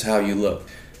 this is how you look.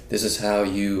 This is how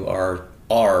you are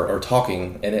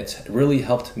talking. And it's really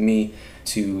helped me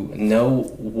to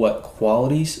know what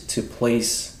qualities to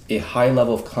place a high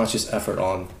level of conscious effort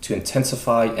on to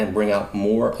intensify and bring out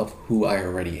more of who I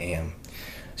already am.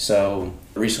 So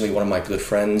recently, one of my good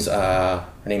friends, her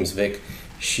name's Vic,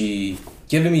 she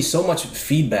given me so much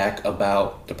feedback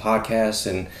about the podcast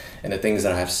and the things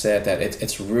that I have said that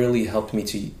it's really helped me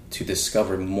to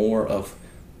discover more of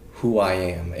who I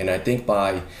am. And I think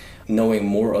by knowing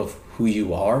more of who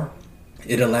you are,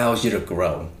 it allows you to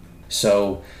grow.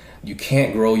 So you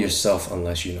can't grow yourself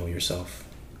unless you know yourself.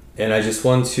 And I just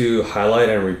want to highlight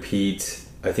and repeat,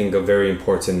 I think, a very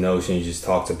important notion you just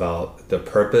talked about, the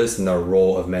purpose and the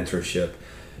role of mentorship.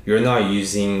 You're not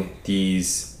using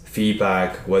these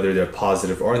feedback, whether they're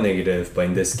positive or negative, but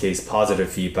in this case, positive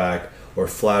feedback or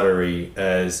flattery,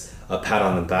 as a pat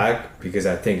on the back, because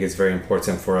I think it's very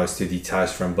important for us to detach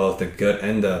from both the good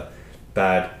and the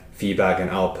bad feedback and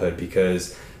output,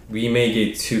 because we may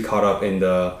get too caught up in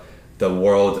the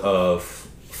world of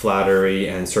flattery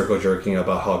and circle jerking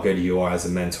about how good you are as a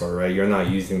mentor, right? You're not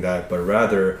using that, but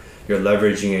rather you're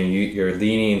leveraging and you're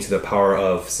leaning into the power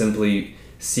of simply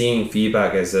seeing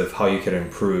feedback as of how you can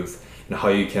improve and how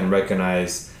you can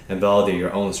recognize and validate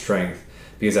your own strength.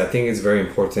 Because I think it's very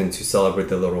important to celebrate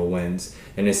the little wins,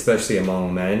 and especially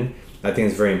among men, I think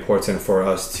it's very important for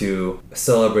us to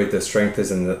celebrate the strengths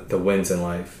and the wins in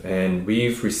life. And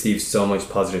we've received so much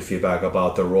positive feedback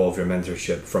about the role of your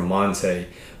mentorship from Monte.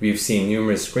 We've seen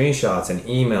numerous screenshots and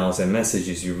emails and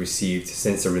messages you received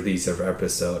since the release of our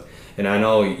episode. And I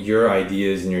know your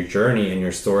ideas and your journey and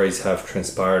your stories have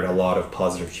transpired a lot of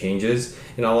positive changes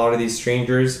in a lot of these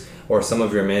strangers or some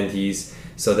of your mentees.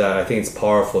 So that I think it's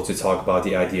powerful to talk about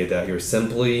the idea that you're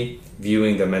simply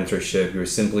viewing the mentorship, you're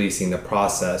simply seeing the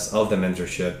process of the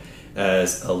mentorship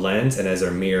as a lens and as a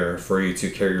mirror for you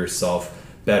to carry yourself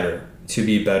better, to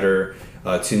be better,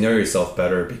 to know yourself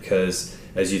better. Because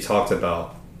as you talked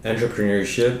about,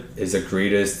 entrepreneurship is the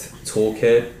greatest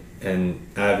toolkit and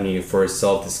avenue for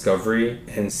self-discovery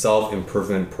and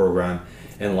self-improvement program.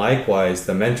 And likewise,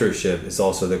 the mentorship is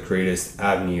also the greatest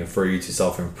avenue for you to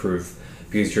self-improve,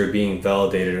 because you're being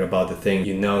validated about the thing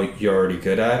you know you're already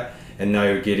good at, and now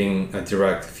you're getting a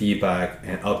direct feedback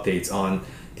and updates on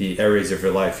the areas of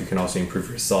your life you can also improve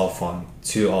yourself on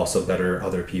to also better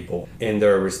other people in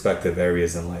their respective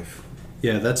areas in life.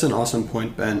 Yeah, that's an awesome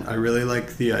point, Ben. I really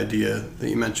like the idea that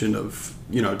you mentioned of,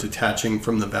 detaching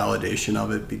from the validation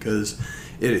of it, because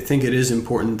I think it is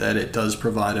important that it does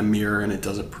provide a mirror and it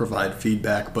doesn't provide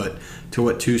feedback, but to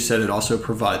what Tu said, it also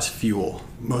provides fuel,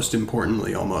 most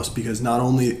importantly almost, because not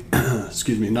only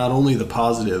the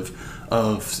positive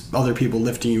of other people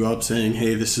lifting you up, saying,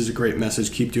 hey, this is a great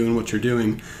message, keep doing what you're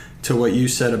doing, to what you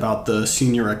said about the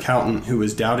senior accountant who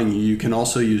was doubting you. You can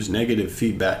also use negative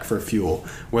feedback for fuel,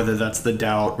 whether that's the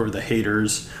doubt or the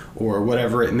haters or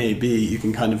whatever it may be. You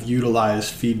can kind of utilize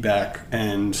feedback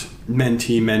and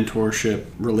mentee mentorship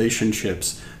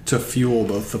relationships to fuel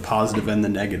both the positive and the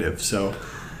negative. So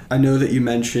I know that you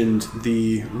mentioned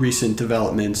the recent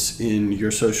developments in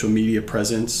your social media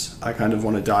presence. I kind of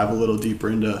want to dive a little deeper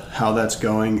into how that's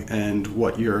going and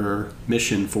what your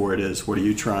mission for it is. What are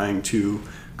you trying to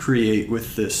create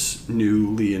with this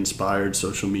newly inspired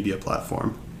social media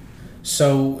platform?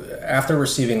 So after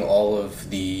receiving all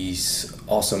of these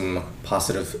awesome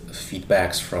positive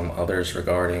feedbacks from others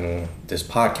regarding this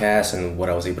podcast and what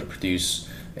I was able to produce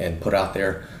and put out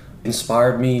there,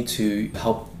 inspired me to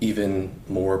help even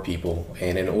more people.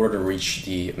 And in order to reach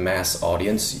the mass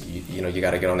audience, you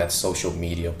got to get on that social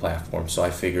media platform. So I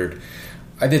figured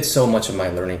I did so much of my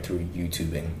learning through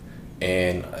YouTubing.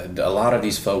 And a lot of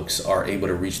these folks are able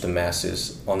to reach the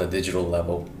masses on the digital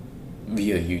level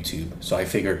via YouTube. So I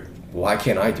figured, why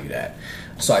can't I do that?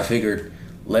 So I figured,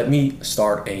 let me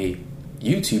start a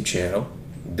YouTube channel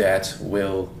that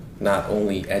will not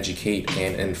only educate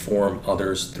and inform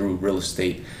others through real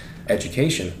estate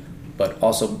education, but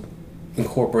also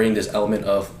incorporating this element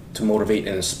of to motivate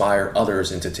and inspire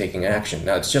others into taking action.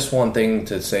 Now, it's just one thing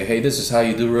to say, hey, this is how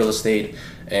you do real estate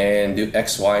and do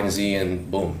X, Y, and Z,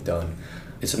 and boom, done.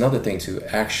 It's another thing to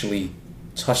actually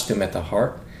touch them at the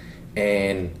heart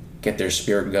and get their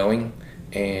spirit going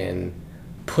and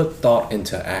put thought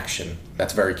into action.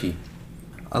 That's very key.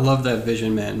 I love that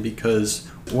vision, man, because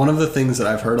one of the things that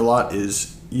I've heard a lot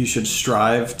is you should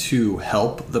strive to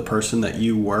help the person that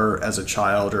you were as a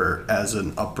child or as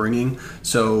an upbringing.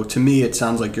 So to me, it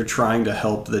sounds like you're trying to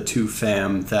help the two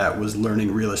fam that was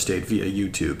learning real estate via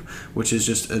YouTube, which is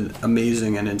just an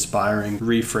amazing and inspiring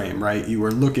reframe, right? You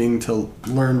were looking to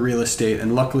learn real estate,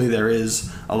 and luckily there is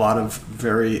a lot of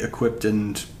very equipped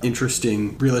and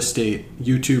interesting real estate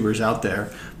YouTubers out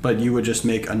there, but you would just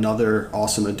make another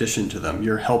awesome addition to them.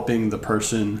 You're helping the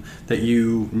person that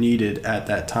you needed at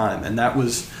that time. And that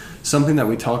was something that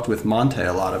we talked with Monte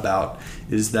a lot about,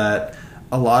 is that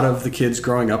a lot of the kids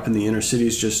growing up in the inner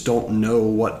cities just don't know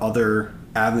what other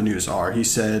avenues are. He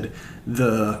said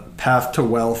the path to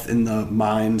wealth in the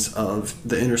minds of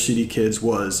the inner city kids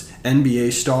was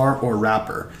NBA star or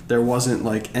rapper. There wasn't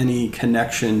like any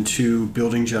connection to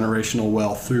building generational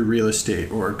wealth through real estate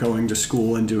or going to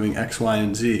school and doing X, Y,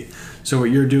 and Z. So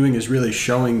what you're doing is really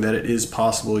showing that it is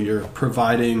possible. You're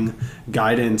providing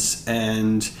guidance,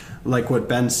 and like what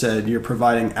Ben said, you're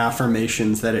providing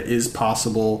affirmations that it is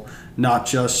possible, not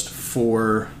just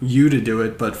for you to do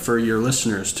it, but for your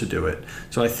listeners to do it.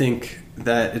 So I think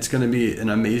that it's going to be an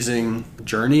amazing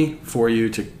journey for you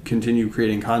to continue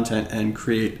creating content and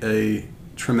create a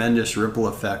tremendous ripple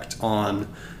effect on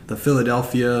the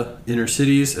Philadelphia inner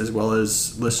cities as well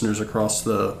as listeners across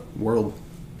the world.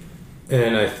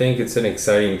 And I think it's an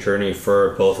exciting journey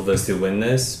for both of us to win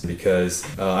this, because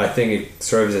I think it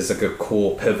serves as like a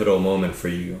cool pivotal moment for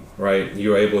you, right?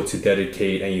 You were able to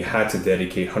dedicate, and you had to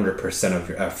dedicate 100% of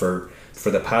your effort for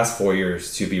the past 4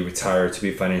 years to be retired, to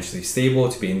be financially stable,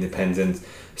 to be independent,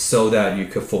 so that you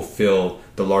could fulfill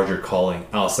the larger calling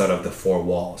outside of the four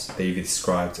walls that you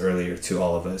described earlier to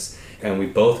all of us. And we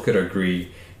both could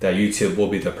agree that YouTube will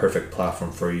be the perfect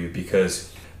platform for you,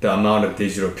 because the amount of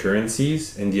digital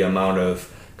currencies and the amount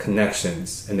of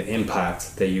connections and the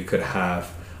impact that you could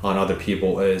have on other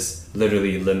people is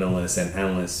literally limitless and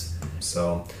endless.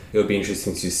 So it would be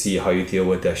interesting to see how you deal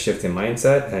with that shift in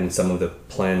mindset and some of the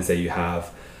plans that you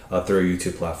have through a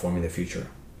YouTube platform in the future.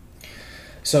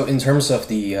 So in terms of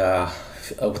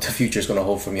what the future is going to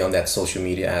hold for me on that social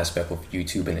media aspect of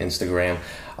YouTube and Instagram,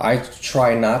 I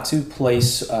try not to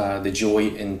place the joy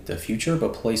in the future,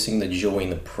 but placing the joy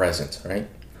in the present, right?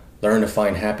 Learn to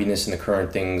find happiness in the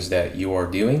current things that you are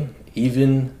doing,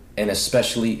 even and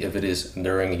especially if it is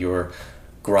during your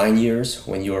grind years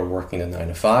when you are working a 9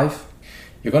 to 5.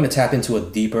 You're going to tap into a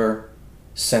deeper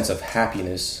sense of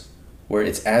happiness where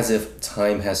it's as if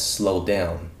time has slowed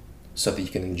down so that you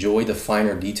can enjoy the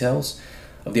finer details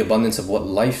of the abundance of what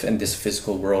life and this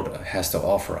physical world has to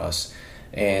offer us.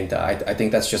 And I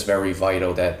think that's just very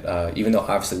vital, that even though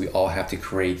obviously we all have to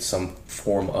create some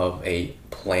form of a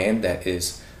plan that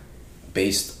is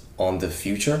based on the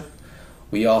future,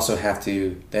 we also have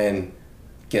to then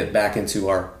get back into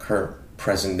our current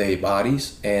present day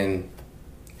bodies and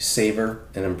savor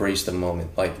and embrace the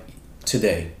moment, like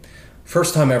today.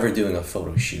 First time ever doing a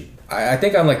photo shoot. I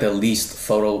think I'm like the least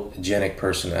photogenic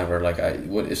person ever. Like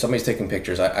if somebody's taking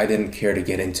pictures, I didn't care to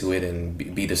get into it and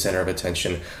be the center of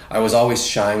attention. I was always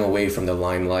shying away from the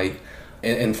limelight.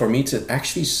 And for me to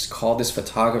actually call this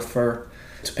photographer,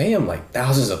 to pay him like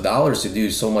thousands of dollars to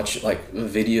do so much like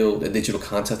video, digital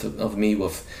content of me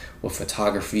with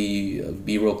photography,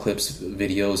 B-roll clips,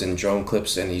 videos, and drone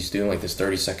clips, and he's doing like this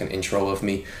 30-second intro of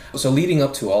me. So leading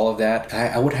up to all of that,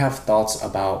 I would have thoughts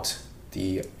about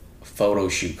the photo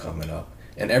shoot coming up.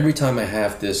 And every time I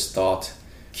have this thought,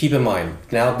 keep in mind,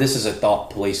 now this is a thought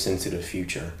placed into the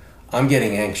future. I'm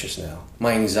getting anxious now.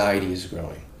 My anxiety is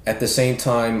growing. At the same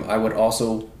time, I would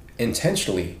also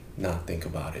intentionally not think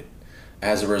about it.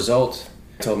 As a result,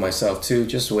 I told myself to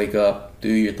just wake up, do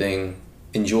your thing,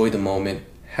 enjoy the moment,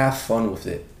 have fun with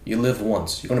it. You live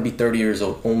once. You're going to be 30 years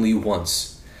old only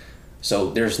once. So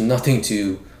there's nothing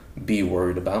to be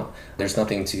worried about. There's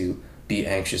nothing to be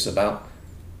anxious about.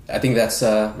 I think that's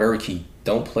very key.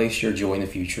 Don't place your joy in the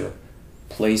future.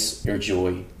 Place your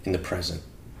joy in the present.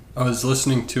 I was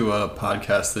listening to a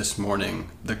podcast this morning,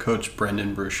 the coach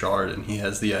Brendan Bouchard, and he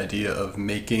has the idea of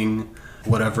making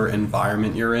whatever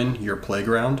environment you're in your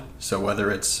playground. So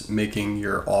whether it's making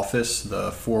your office,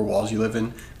 the four walls you live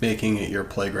in, making it your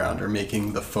playground, or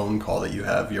making the phone call that you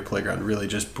have your playground, really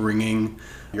just bringing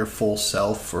your full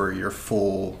self or your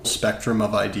full spectrum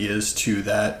of ideas to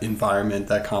that environment,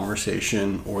 that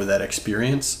conversation, or that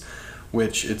experience,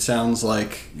 which it sounds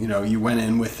like, you went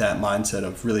in with that mindset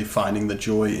of really finding the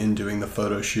joy in doing the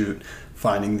photo shoot,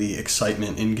 finding the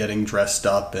excitement in getting dressed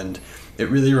up, and it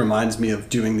really reminds me of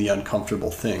doing the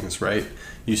uncomfortable things, right?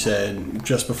 You said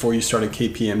just before you started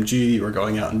KPMG, you were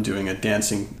going out and doing a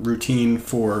dancing routine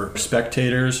for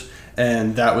spectators,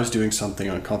 and that was doing something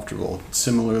uncomfortable.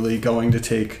 Similarly, going to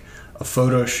take a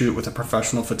photo shoot with a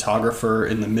professional photographer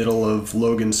in the middle of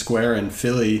Logan Square in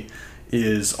Philly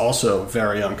is also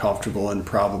very uncomfortable and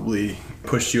probably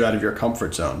pushed you out of your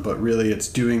comfort zone. But really, it's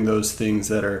doing those things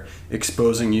that are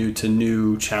exposing you to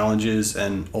new challenges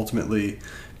and ultimately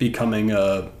becoming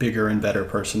a bigger and better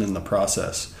person in the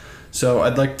process. So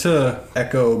I'd like to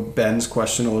echo Ben's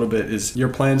question a little bit. Is your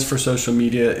plans for social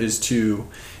media is to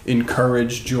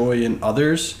encourage joy in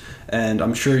others? And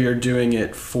I'm sure you're doing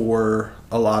it for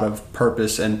a lot of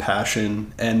purpose and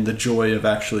passion and the joy of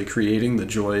actually creating, the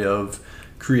joy of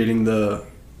creating the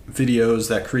videos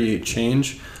that create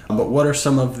change. But what are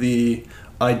some of the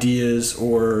ideas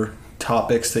or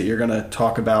topics that you're going to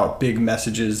talk about, big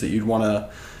messages that you'd want to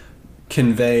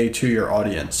convey to your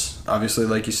audience? Obviously,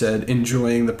 like you said,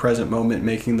 enjoying the present moment,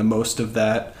 making the most of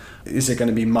that. Is it going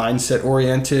to be mindset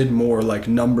oriented, more like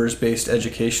numbers based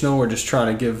educational, or just trying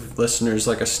to give listeners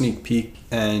like a sneak peek,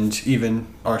 and even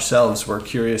ourselves, we're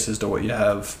curious as to what you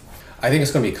have? I think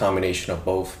it's going to be a combination of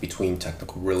both, between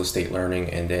technical real estate learning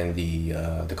and then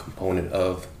the component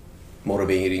of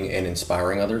motivating and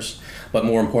inspiring others. But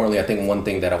more importantly, I think one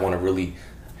thing that I want to really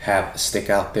have stick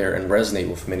out there and resonate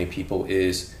with many people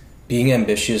is being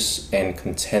ambitious and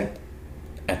content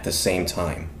at the same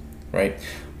time, right?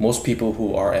 Most people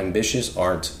who are ambitious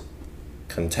aren't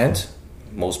content.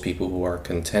 Most people who are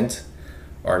content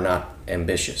are not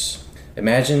ambitious.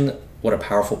 Imagine what a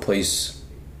powerful place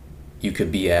you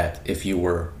could be at if you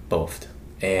were both.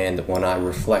 And when I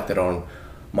reflected on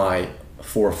my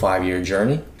 4 or 5 year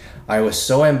journey, I was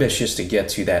so ambitious to get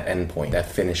to that end point,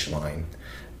 that finish line,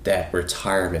 that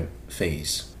retirement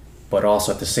phase. But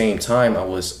also at the same time, I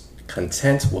was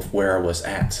content with where I was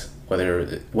at, whether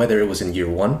it was in year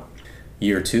 1,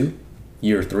 year 2,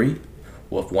 year 3,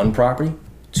 with 1 property,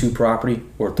 2 property,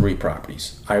 or 3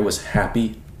 properties. I was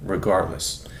happy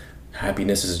regardless.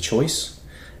 Happiness is a choice.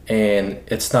 And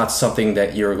it's not something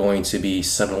that you're going to be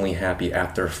suddenly happy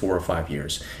after 4 or 5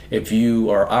 years. If you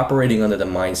are operating under the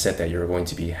mindset that you're going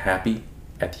to be happy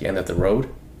at the end of the road,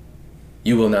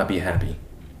 you will not be happy.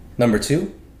 Number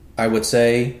 2, I would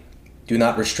say do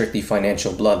not restrict the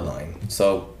financial bloodline.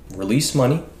 So release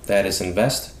money, that is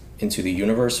invest into the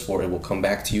universe, for it will come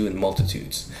back to you in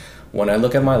multitudes. When I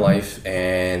look at my life,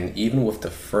 and even with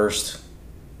the first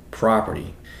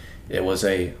property, it was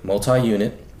a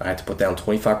multi-unit. I had to put down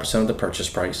 25% of the purchase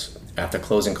price. After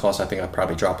closing costs, I think I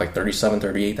probably dropped like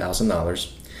 $37,000,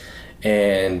 $38,000.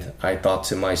 And I thought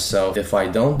to myself, if I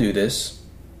don't do this,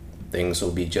 things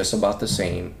will be just about the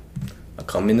same. I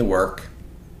come into work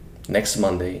next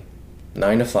Monday,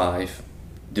 9 to 5,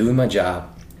 doing my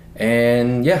job.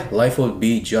 And yeah, life will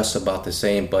be just about the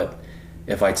same. But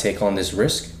if I take on this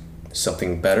risk,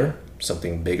 something better,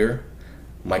 something bigger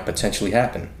might potentially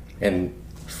happen. And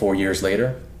 4 years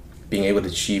later, being able to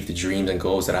achieve the dreams and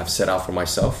goals that I've set out for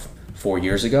myself 4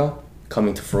 years ago,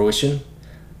 coming to fruition,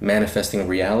 manifesting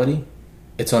reality,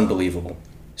 It's unbelievable.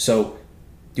 So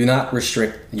do not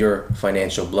restrict your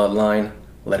financial bloodline.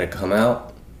 Let it come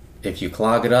out. If you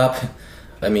clog it up,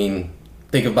 I mean,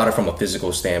 think about it from a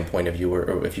physical standpoint. If you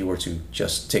were to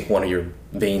just take one of your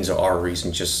veins or arteries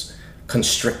and just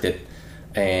constrict it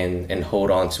and hold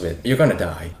on to it, you're gonna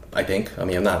die, I think. I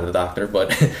mean, I'm not a doctor, but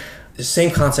the same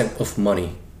concept of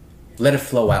money. Let it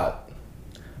flow out.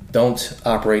 Don't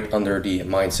operate under the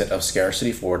mindset of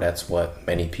scarcity, for that's what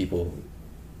many people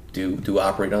do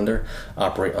operate under.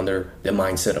 Operate under the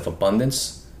mindset of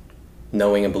abundance,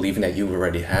 knowing and believing that you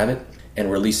already have it and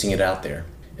releasing it out there.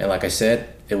 And like I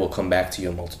said, it will come back to you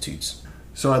in multitudes.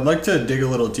 So I'd like to dig a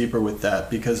little deeper with that,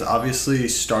 because obviously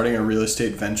starting a real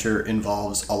estate venture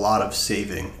involves a lot of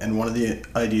saving. And one of the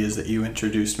ideas that you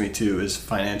introduced me to is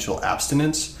financial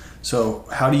abstinence. So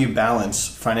how do you balance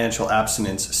financial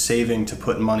abstinence, saving to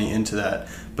put money into that,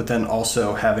 but then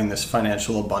also having this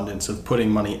financial abundance of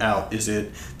putting money out? Is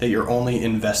it that you're only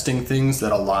investing things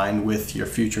that align with your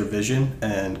future vision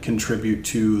and contribute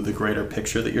to the greater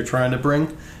picture that you're trying to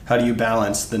bring? How do you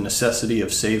balance the necessity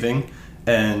of saving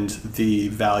and the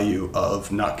value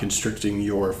of not constricting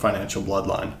your financial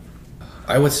bloodline?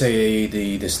 I would say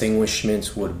the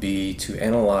distinguishment would be to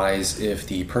analyze if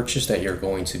the purchase that you're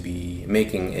going to be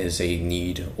making is a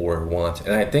need or want.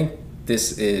 And I think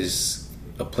this is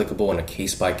applicable on a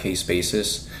case-by-case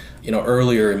basis.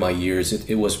 Earlier in my years,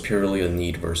 it was purely a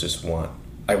need versus want.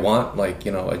 I want,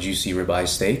 a juicy ribeye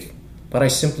steak, but I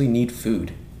simply need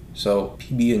food. So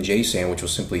PB&J sandwich will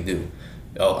simply do.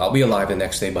 I'll be alive the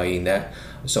next day by eating that.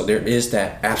 So there is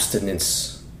that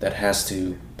abstinence that has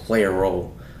to play a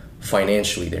role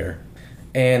financially there.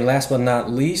 And last but not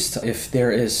least, if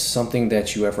there is something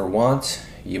that you ever want,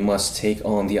 you must take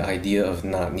on the idea of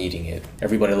not needing it.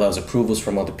 Everybody loves approvals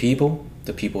from other people.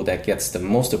 The people that gets the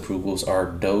most approvals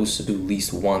are those who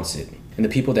least wants it. And the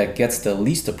people that gets the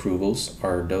least approvals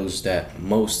are those that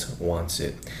most wants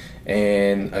it.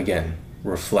 And again,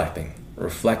 reflecting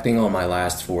on my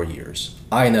last 4 years.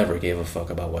 I never gave a fuck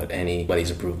about what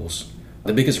anybody's approvals.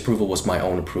 The biggest approval was my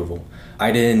own approval.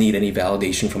 I didn't need any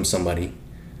validation from somebody.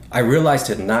 I realized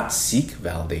to not seek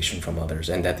validation from others,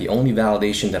 and that the only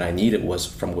validation that I needed was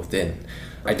from within.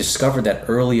 I discovered that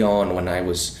early on when I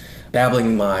was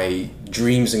babbling my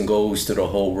dreams and goals to the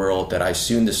whole world, that I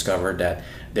soon discovered that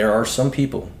there are some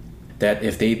people that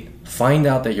if they find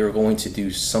out that you're going to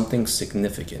do something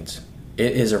significant,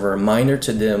 it is a reminder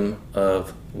to them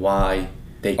of why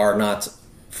they are not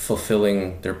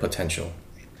fulfilling their potential.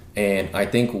 And I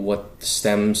think what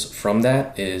stems from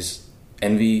that is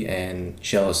envy and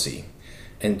jealousy.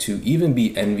 And to even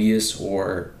be envious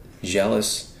or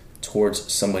jealous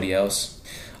towards somebody else,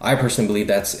 I personally believe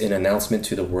that's an announcement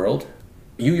to the world.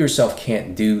 You yourself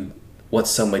can't do what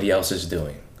somebody else is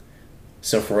doing.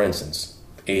 So for instance,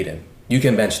 Aiden, you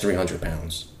can bench 300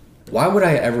 pounds. Why would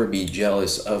I ever be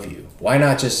jealous of you? Why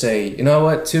not just say, you know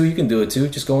what, too, you can do it too.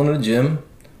 Just go into the gym,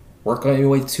 work on your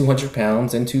way to 200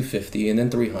 pounds, then 250, and then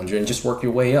 300, and just work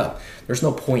your way up. There's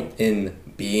no point in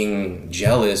being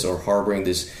jealous or harboring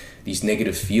these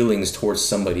negative feelings towards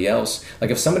somebody else. Like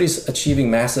if somebody's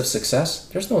achieving massive success,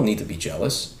 there's no need to be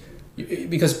jealous.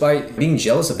 Because by being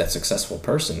jealous of that successful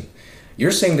person,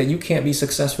 you're saying that you can't be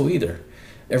successful either.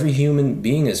 Every human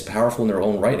being is powerful in their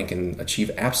own right and can achieve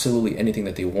absolutely anything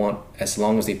that they want as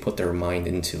long as they put their mind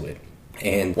into it.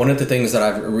 And one of the things that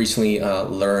I've recently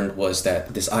learned was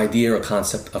that this idea or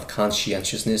concept of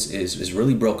conscientiousness is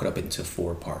really broken up into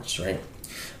 4 parts, right?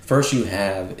 First you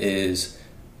have is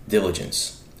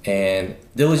diligence. And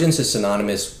diligence is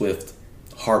synonymous with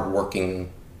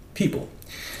hardworking people.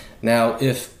 Now,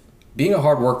 if being a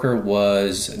hard worker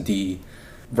was the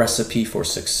recipe for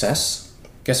success,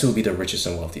 guess who would be the richest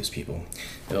and wealthiest people?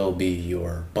 It'll be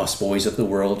your busboys of the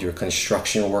world, your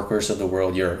construction workers of the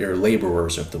world, your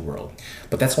laborers of the world.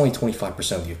 But that's only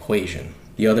 25% of the equation.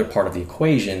 The other part of the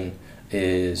equation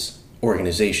is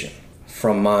organization.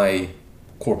 From my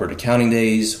corporate accounting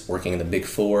days, working in the Big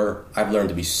Four, I've learned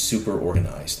to be super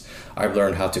organized. I've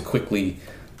learned how to quickly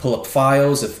pull up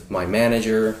files if my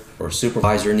manager or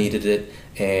supervisor needed it,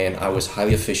 and I was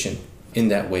highly efficient in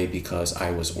that way because I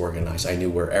was organized. I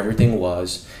knew where everything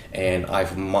was, and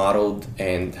I've modeled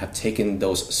and have taken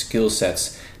those skill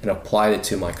sets and applied it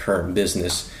to my current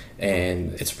business,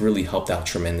 and it's really helped out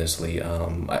tremendously.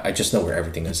 I just know where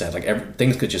everything is at.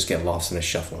 Things could just get lost in a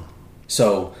shuffle.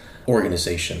 So,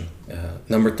 organization.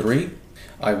 Number 3,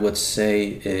 I would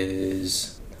say,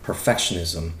 is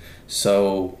perfectionism.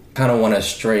 So kind of want to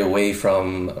stray away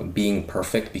from being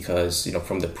perfect because,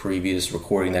 from the previous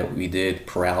recording that we did,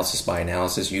 paralysis by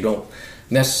analysis, you don't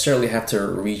necessarily have to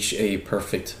reach a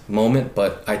perfect moment,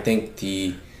 but I think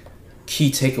the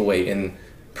key takeaway in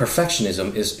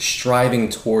perfectionism is striving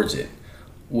towards it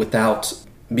without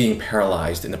being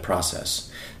paralyzed in the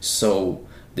process. So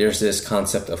there's this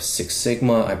concept of 6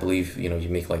 Sigma. I believe, you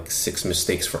make like 6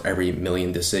 mistakes for every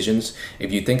million decisions.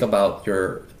 If you think about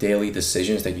your daily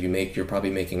decisions that you make, you're probably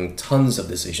making tons of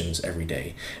decisions every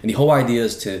day. And the whole idea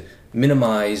is to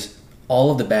minimize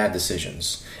all of the bad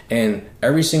decisions. And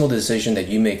every single decision that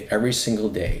you make every single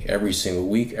day, every single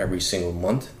week, every single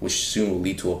month, which soon will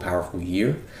lead to a powerful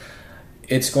year,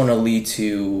 it's going to lead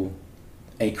to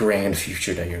a grand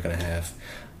future that you're going to have.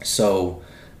 So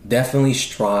definitely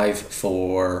strive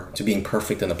to being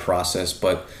perfect in the process,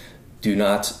 but do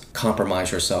not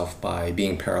compromise yourself by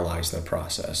being paralyzed in the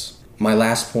process. My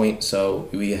last point, so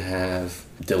we have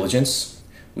diligence,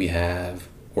 we have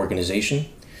organization,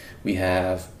 we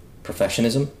have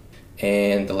perfectionism,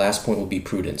 and the last point will be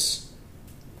prudence.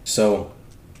 So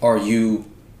are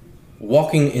you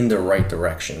walking in the right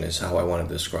direction is how I want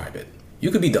to describe it. You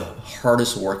could be the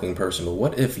hardest working person, but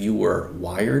what if you were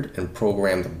wired and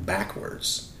programmed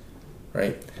backwards,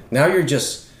 right? Now you're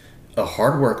just a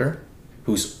hard worker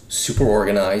who's super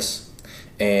organized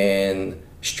and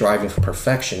striving for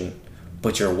perfection,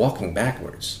 but you're walking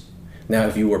backwards. Now,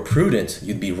 if you were prudent,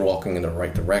 you'd be walking in the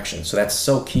right direction. So that's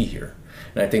so key here.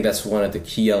 And I think that's one of the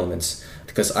key elements,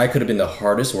 because I could have been the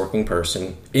hardest working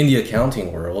person in the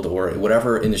accounting world or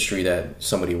whatever industry that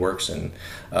somebody works in.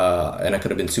 And I could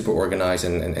have been super organized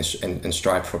and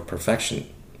strive for perfection,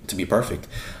 to be perfect.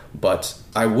 But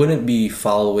I wouldn't be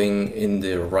following in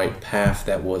the right path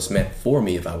that was meant for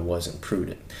me if I wasn't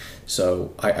prudent.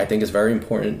 So I think it's very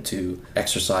important to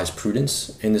exercise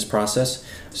prudence in this process.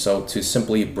 So to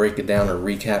simply break it down or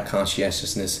recap,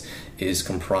 conscientiousness is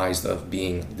comprised of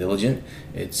being diligent.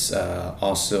 It's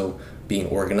also being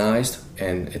organized,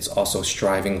 and it's also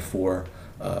striving for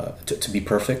to be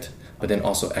perfect, but then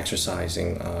also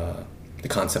exercising the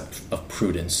concept of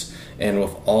prudence. And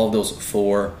with all of those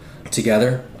 4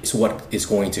 together is what is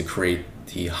going to create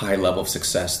the high level of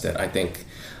success that I think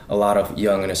a lot of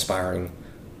young and aspiring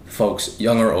folks,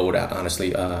 young or old,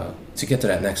 honestly, to get to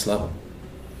that next level.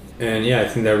 And yeah, I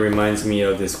think that reminds me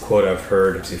of this quote I've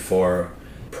heard before.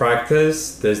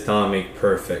 Practice does not make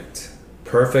perfect.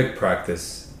 Perfect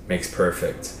practice makes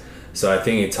perfect. So I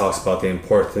think it talks about the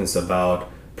importance about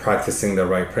practicing the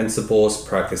right principles,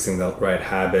 practicing the right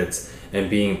habits, and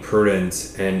being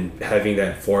prudent and having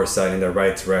that foresight in the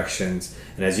right directions.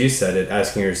 And as you said it,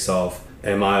 asking yourself,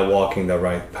 am I walking the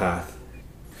right path?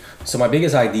 So my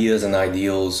biggest ideas and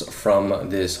ideals from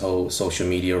this whole social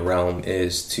media realm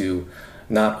is to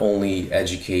not only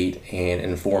educate and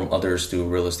inform others through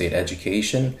real estate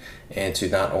education, and to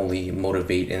not only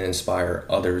motivate and inspire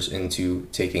others into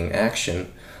taking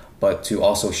action, but to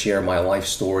also share my life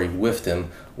story with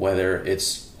them, whether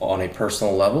it's on a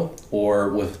personal level or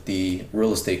with the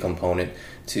real estate component,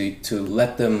 to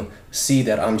let them see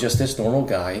that I'm just this normal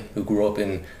guy who grew up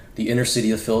in the inner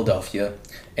city of Philadelphia,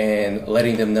 and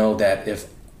letting them know that if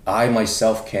I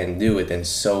myself can do it, then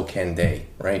so can they,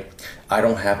 right? I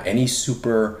don't have any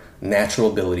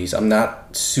supernatural abilities. I'm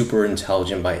not super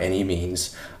intelligent by any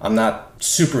means. I'm not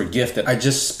super gifted. I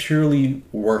just purely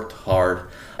worked hard.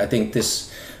 I think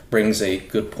this brings a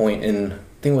good point in, I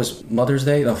think it was Father's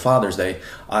Day.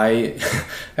 I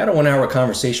had a 1-hour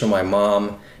conversation with my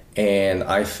mom, and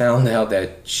I found out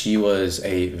that she was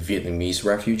a Vietnamese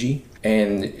refugee,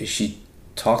 and she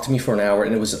talked to me for an hour,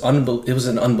 and it was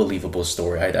an unbelievable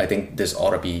story. I think this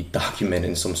ought to be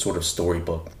documented in some sort of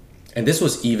storybook. And this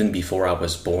was even before I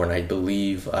was born. I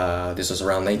believe this was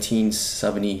around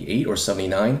 1978 or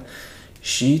 79.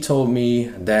 She told me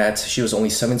that she was only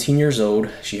 17 years old.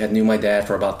 She had knew my dad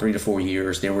for about 3 to 4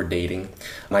 years. They were dating.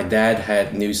 My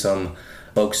dad knew some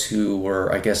folks who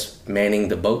were, I guess, manning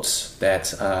the boats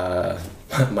that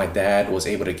my dad was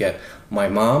able to get my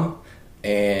mom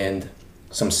and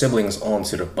some siblings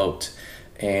onto the boat.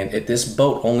 And this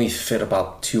boat only fit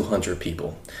about 200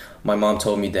 people. My mom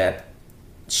told me that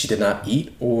she did not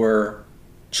eat or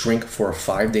drink for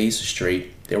 5 days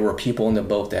straight. There were people on the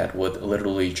boat that would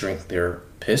literally drink their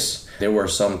piss. There were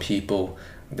some people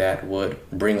that would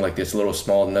bring like this little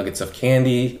small nuggets of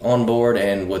candy on board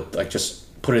and would like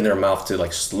just put it in their mouth to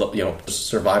like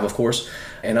survive, of course.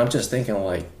 And I'm just thinking,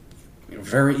 like,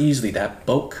 very easily that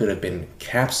boat could have been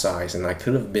capsized and I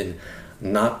could have been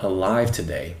not alive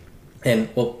today. And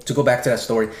well, to go back to that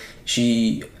story,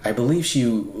 I believe she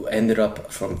ended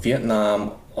up from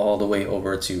Vietnam all the way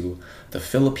over to the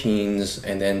Philippines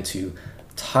and then to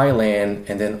Thailand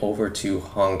and then over to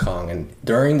Hong Kong. And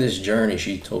during this journey,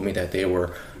 she told me that they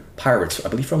were pirates, I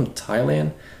believe from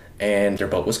Thailand, and their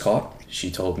boat was caught. She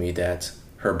told me that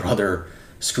her brother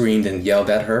screamed and yelled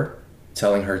at her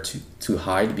telling her to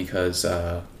hide because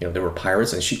there were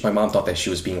pirates, and my mom thought that she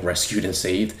was being rescued and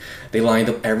saved. They lined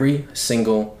up every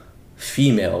single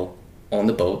female on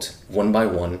the boat one by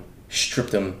one,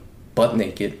 stripped them butt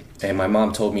naked, and my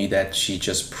mom told me that she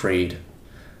just prayed.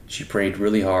 She prayed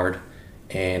really hard,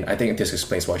 and I think this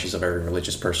explains why she's a very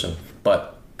religious person.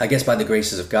 But I guess by the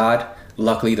graces of God,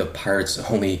 luckily the pirates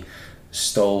only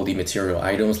stole the material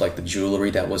items like the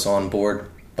jewelry that was on board,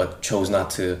 but chose not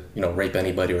to, rape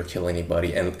anybody or kill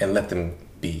anybody and let them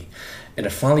be. And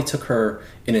it finally took her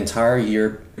an entire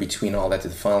year between all that to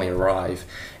finally arrive.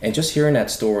 And just hearing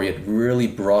that story, it really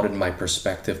broadened my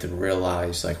perspective to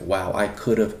realize, like, wow, I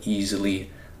could have easily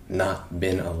not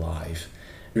been alive.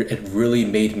 It really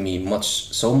made me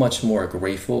so much more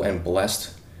grateful and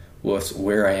blessed with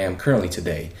where I am currently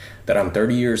today, that I'm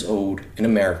 30 years old in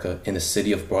America, in the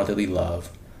city of brotherly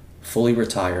love, fully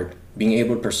retired, being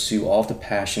able to pursue all the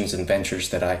passions and ventures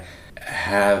that I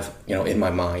have, in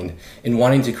my mind, and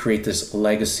wanting to create this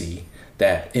legacy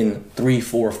that in 3,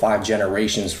 4, 5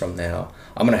 generations from now,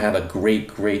 I'm going to have a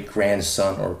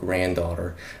great-great-grandson or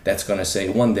granddaughter that's going to say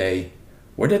one day,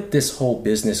 where did this whole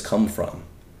business come from?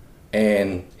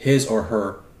 And his or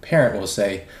her parent will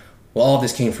say, well, all of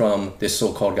this came from this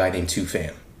so-called guy named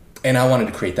 2Fam. And I wanted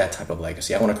to create that type of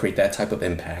legacy. I want to create that type of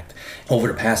impact. Over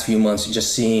the past few months,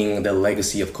 just seeing the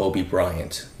legacy of Kobe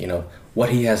Bryant, what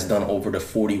he has done over the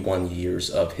 41 years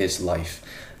of his life,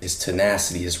 his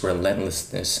tenacity, his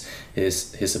relentlessness,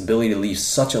 his ability to leave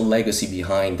such a legacy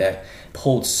behind that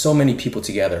pulled so many people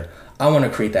together. I want to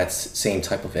create that same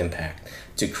type of impact,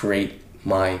 to create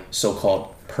my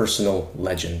so-called personal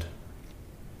legend.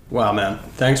 Wow, man.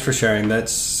 Thanks for sharing.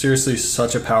 That's seriously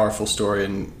such a powerful story,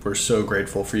 and we're so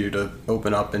grateful for you to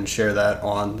open up and share that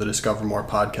on the Discover More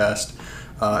podcast.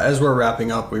 As we're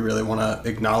wrapping up, we really want to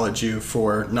acknowledge you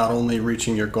for not only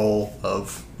reaching your goal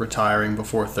of retiring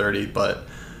before 30, but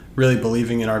really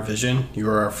believing in our vision. You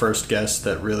were our first guest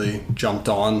that really jumped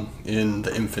on in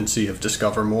the infancy of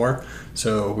Discover More.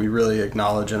 So we really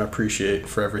acknowledge and appreciate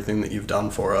for everything that you've done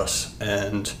for us.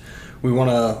 And we want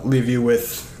to leave you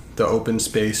with the open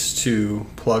space to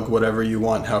plug whatever you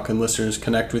want. How can listeners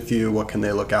connect with you? What can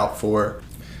they look out for?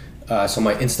 So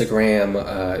my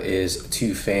Instagram is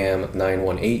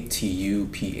 2fam918,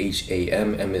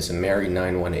 TUPHAM, M as in Mary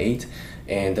 918.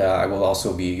 And I will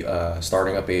also be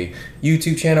starting up a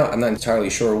YouTube channel. I'm not entirely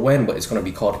sure when, but it's going to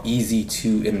be called Easy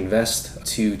to Invest,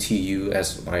 2TU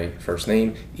as my first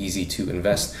name, Easy to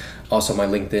Invest. Also, my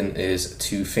LinkedIn is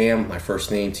 2Fam, my first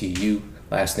name, TU,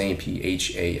 last name,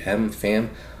 PHAM, fam.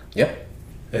 Yep.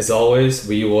 As always,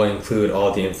 we will include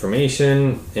all the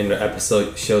information in the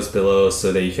episode shows below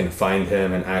so that you can find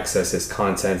him and access his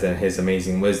content and his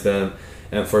amazing wisdom.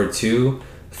 And for two,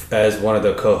 as one of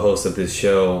the co-hosts of this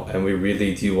show, and we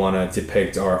really do want to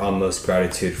depict our utmost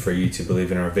gratitude for you to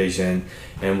believe in our vision,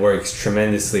 and we're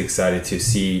tremendously excited to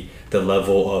see the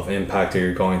level of impact that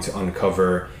you're going to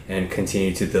uncover and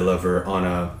continue to deliver on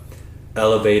a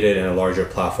elevated and a larger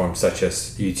platform such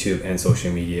as YouTube and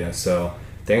social media. So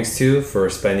thanks too for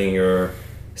spending your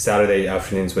Saturday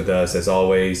afternoons with us as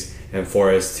always, and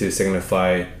for us to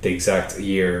signify the exact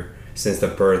year since the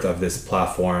birth of this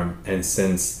platform and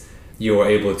since you were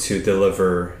able to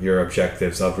deliver your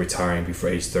objectives of retiring before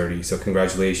age 30. So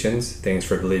congratulations. Thanks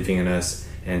for believing in us.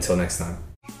 And until next time.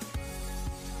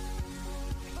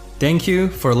 Thank you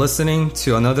for listening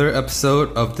to another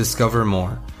episode of Discover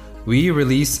More. We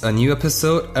release a new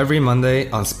episode every Monday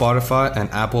on Spotify and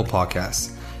Apple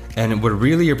Podcasts, and would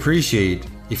really appreciate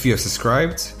if you have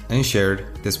subscribed and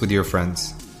shared this with your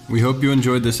friends. We hope you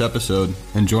enjoyed this episode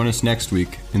and join us next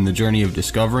week in the journey of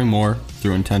discovering more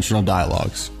through intentional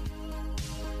dialogues.